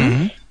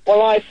 Mm-hmm.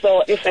 Well, I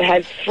thought if it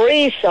had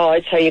 3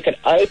 sides, so you could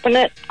open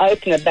the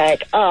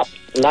bag up,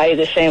 lay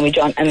the sandwich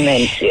on and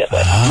then seal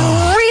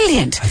it.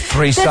 Brilliant. A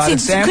 3-sided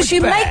sandwich because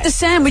you bag. make the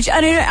sandwich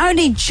and it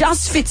only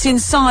just fits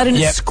inside and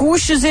it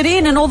squishes it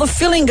in and all the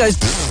filling goes...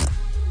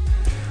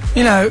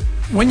 You know,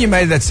 when you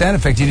made that sound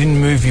effect, you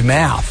didn't move your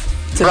mouth.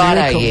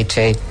 Righto, you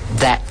two.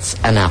 That's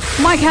enough.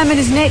 Mike Hammond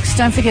is next.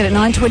 Don't forget at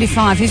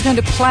 9:25. He's going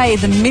to play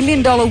the $1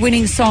 Million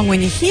winning song when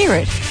you hear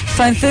it.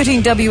 Phone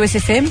 13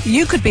 WSFM.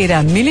 You could be at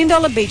our $1 Million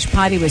beach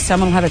party where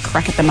someone will have a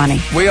crack at the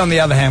money. We, on the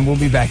other hand, will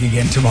be back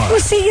again tomorrow.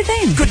 We'll see you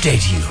then. Good day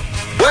to you.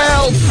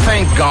 Well,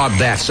 thank God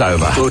that's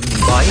over.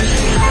 Goodbye.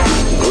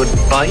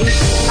 Goodbye.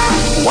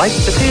 Wipe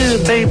the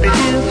tears, baby,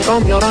 tears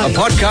from your eyes. A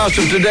podcast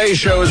of today's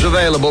show is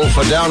available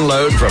for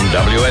download from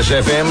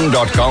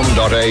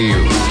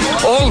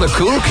wsfm.com.au. All the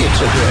cool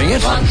kids are doing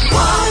it.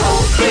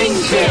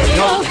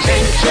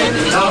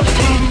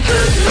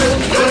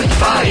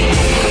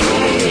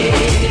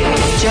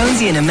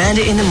 Jonesy and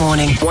Amanda in the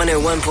morning.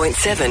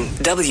 101.7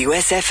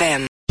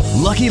 WSFM.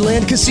 Lucky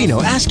Land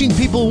Casino asking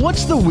people,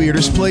 what's the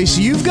weirdest place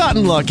you've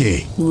gotten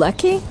lucky?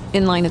 Lucky?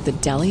 In line at the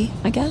deli,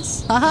 I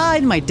guess? Aha,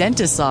 in my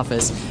dentist's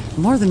office.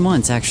 More than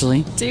once,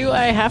 actually. Do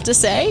I have to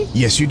say?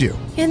 Yes, you do.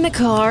 In the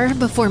car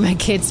before my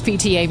kids'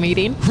 PTA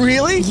meeting.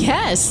 Really?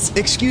 Yes.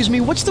 Excuse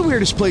me, what's the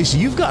weirdest place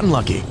you've gotten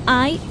lucky?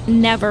 I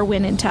never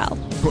win and tell.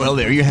 Well,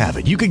 there you have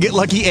it. You can get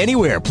lucky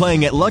anywhere,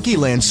 playing at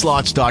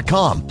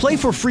LuckyLandSlots.com. Play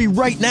for free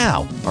right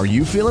now. Are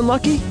you feeling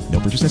lucky? No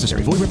purchase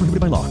necessary. Void where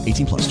prohibited by law.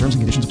 18+. Terms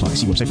and conditions apply.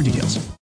 See website for details.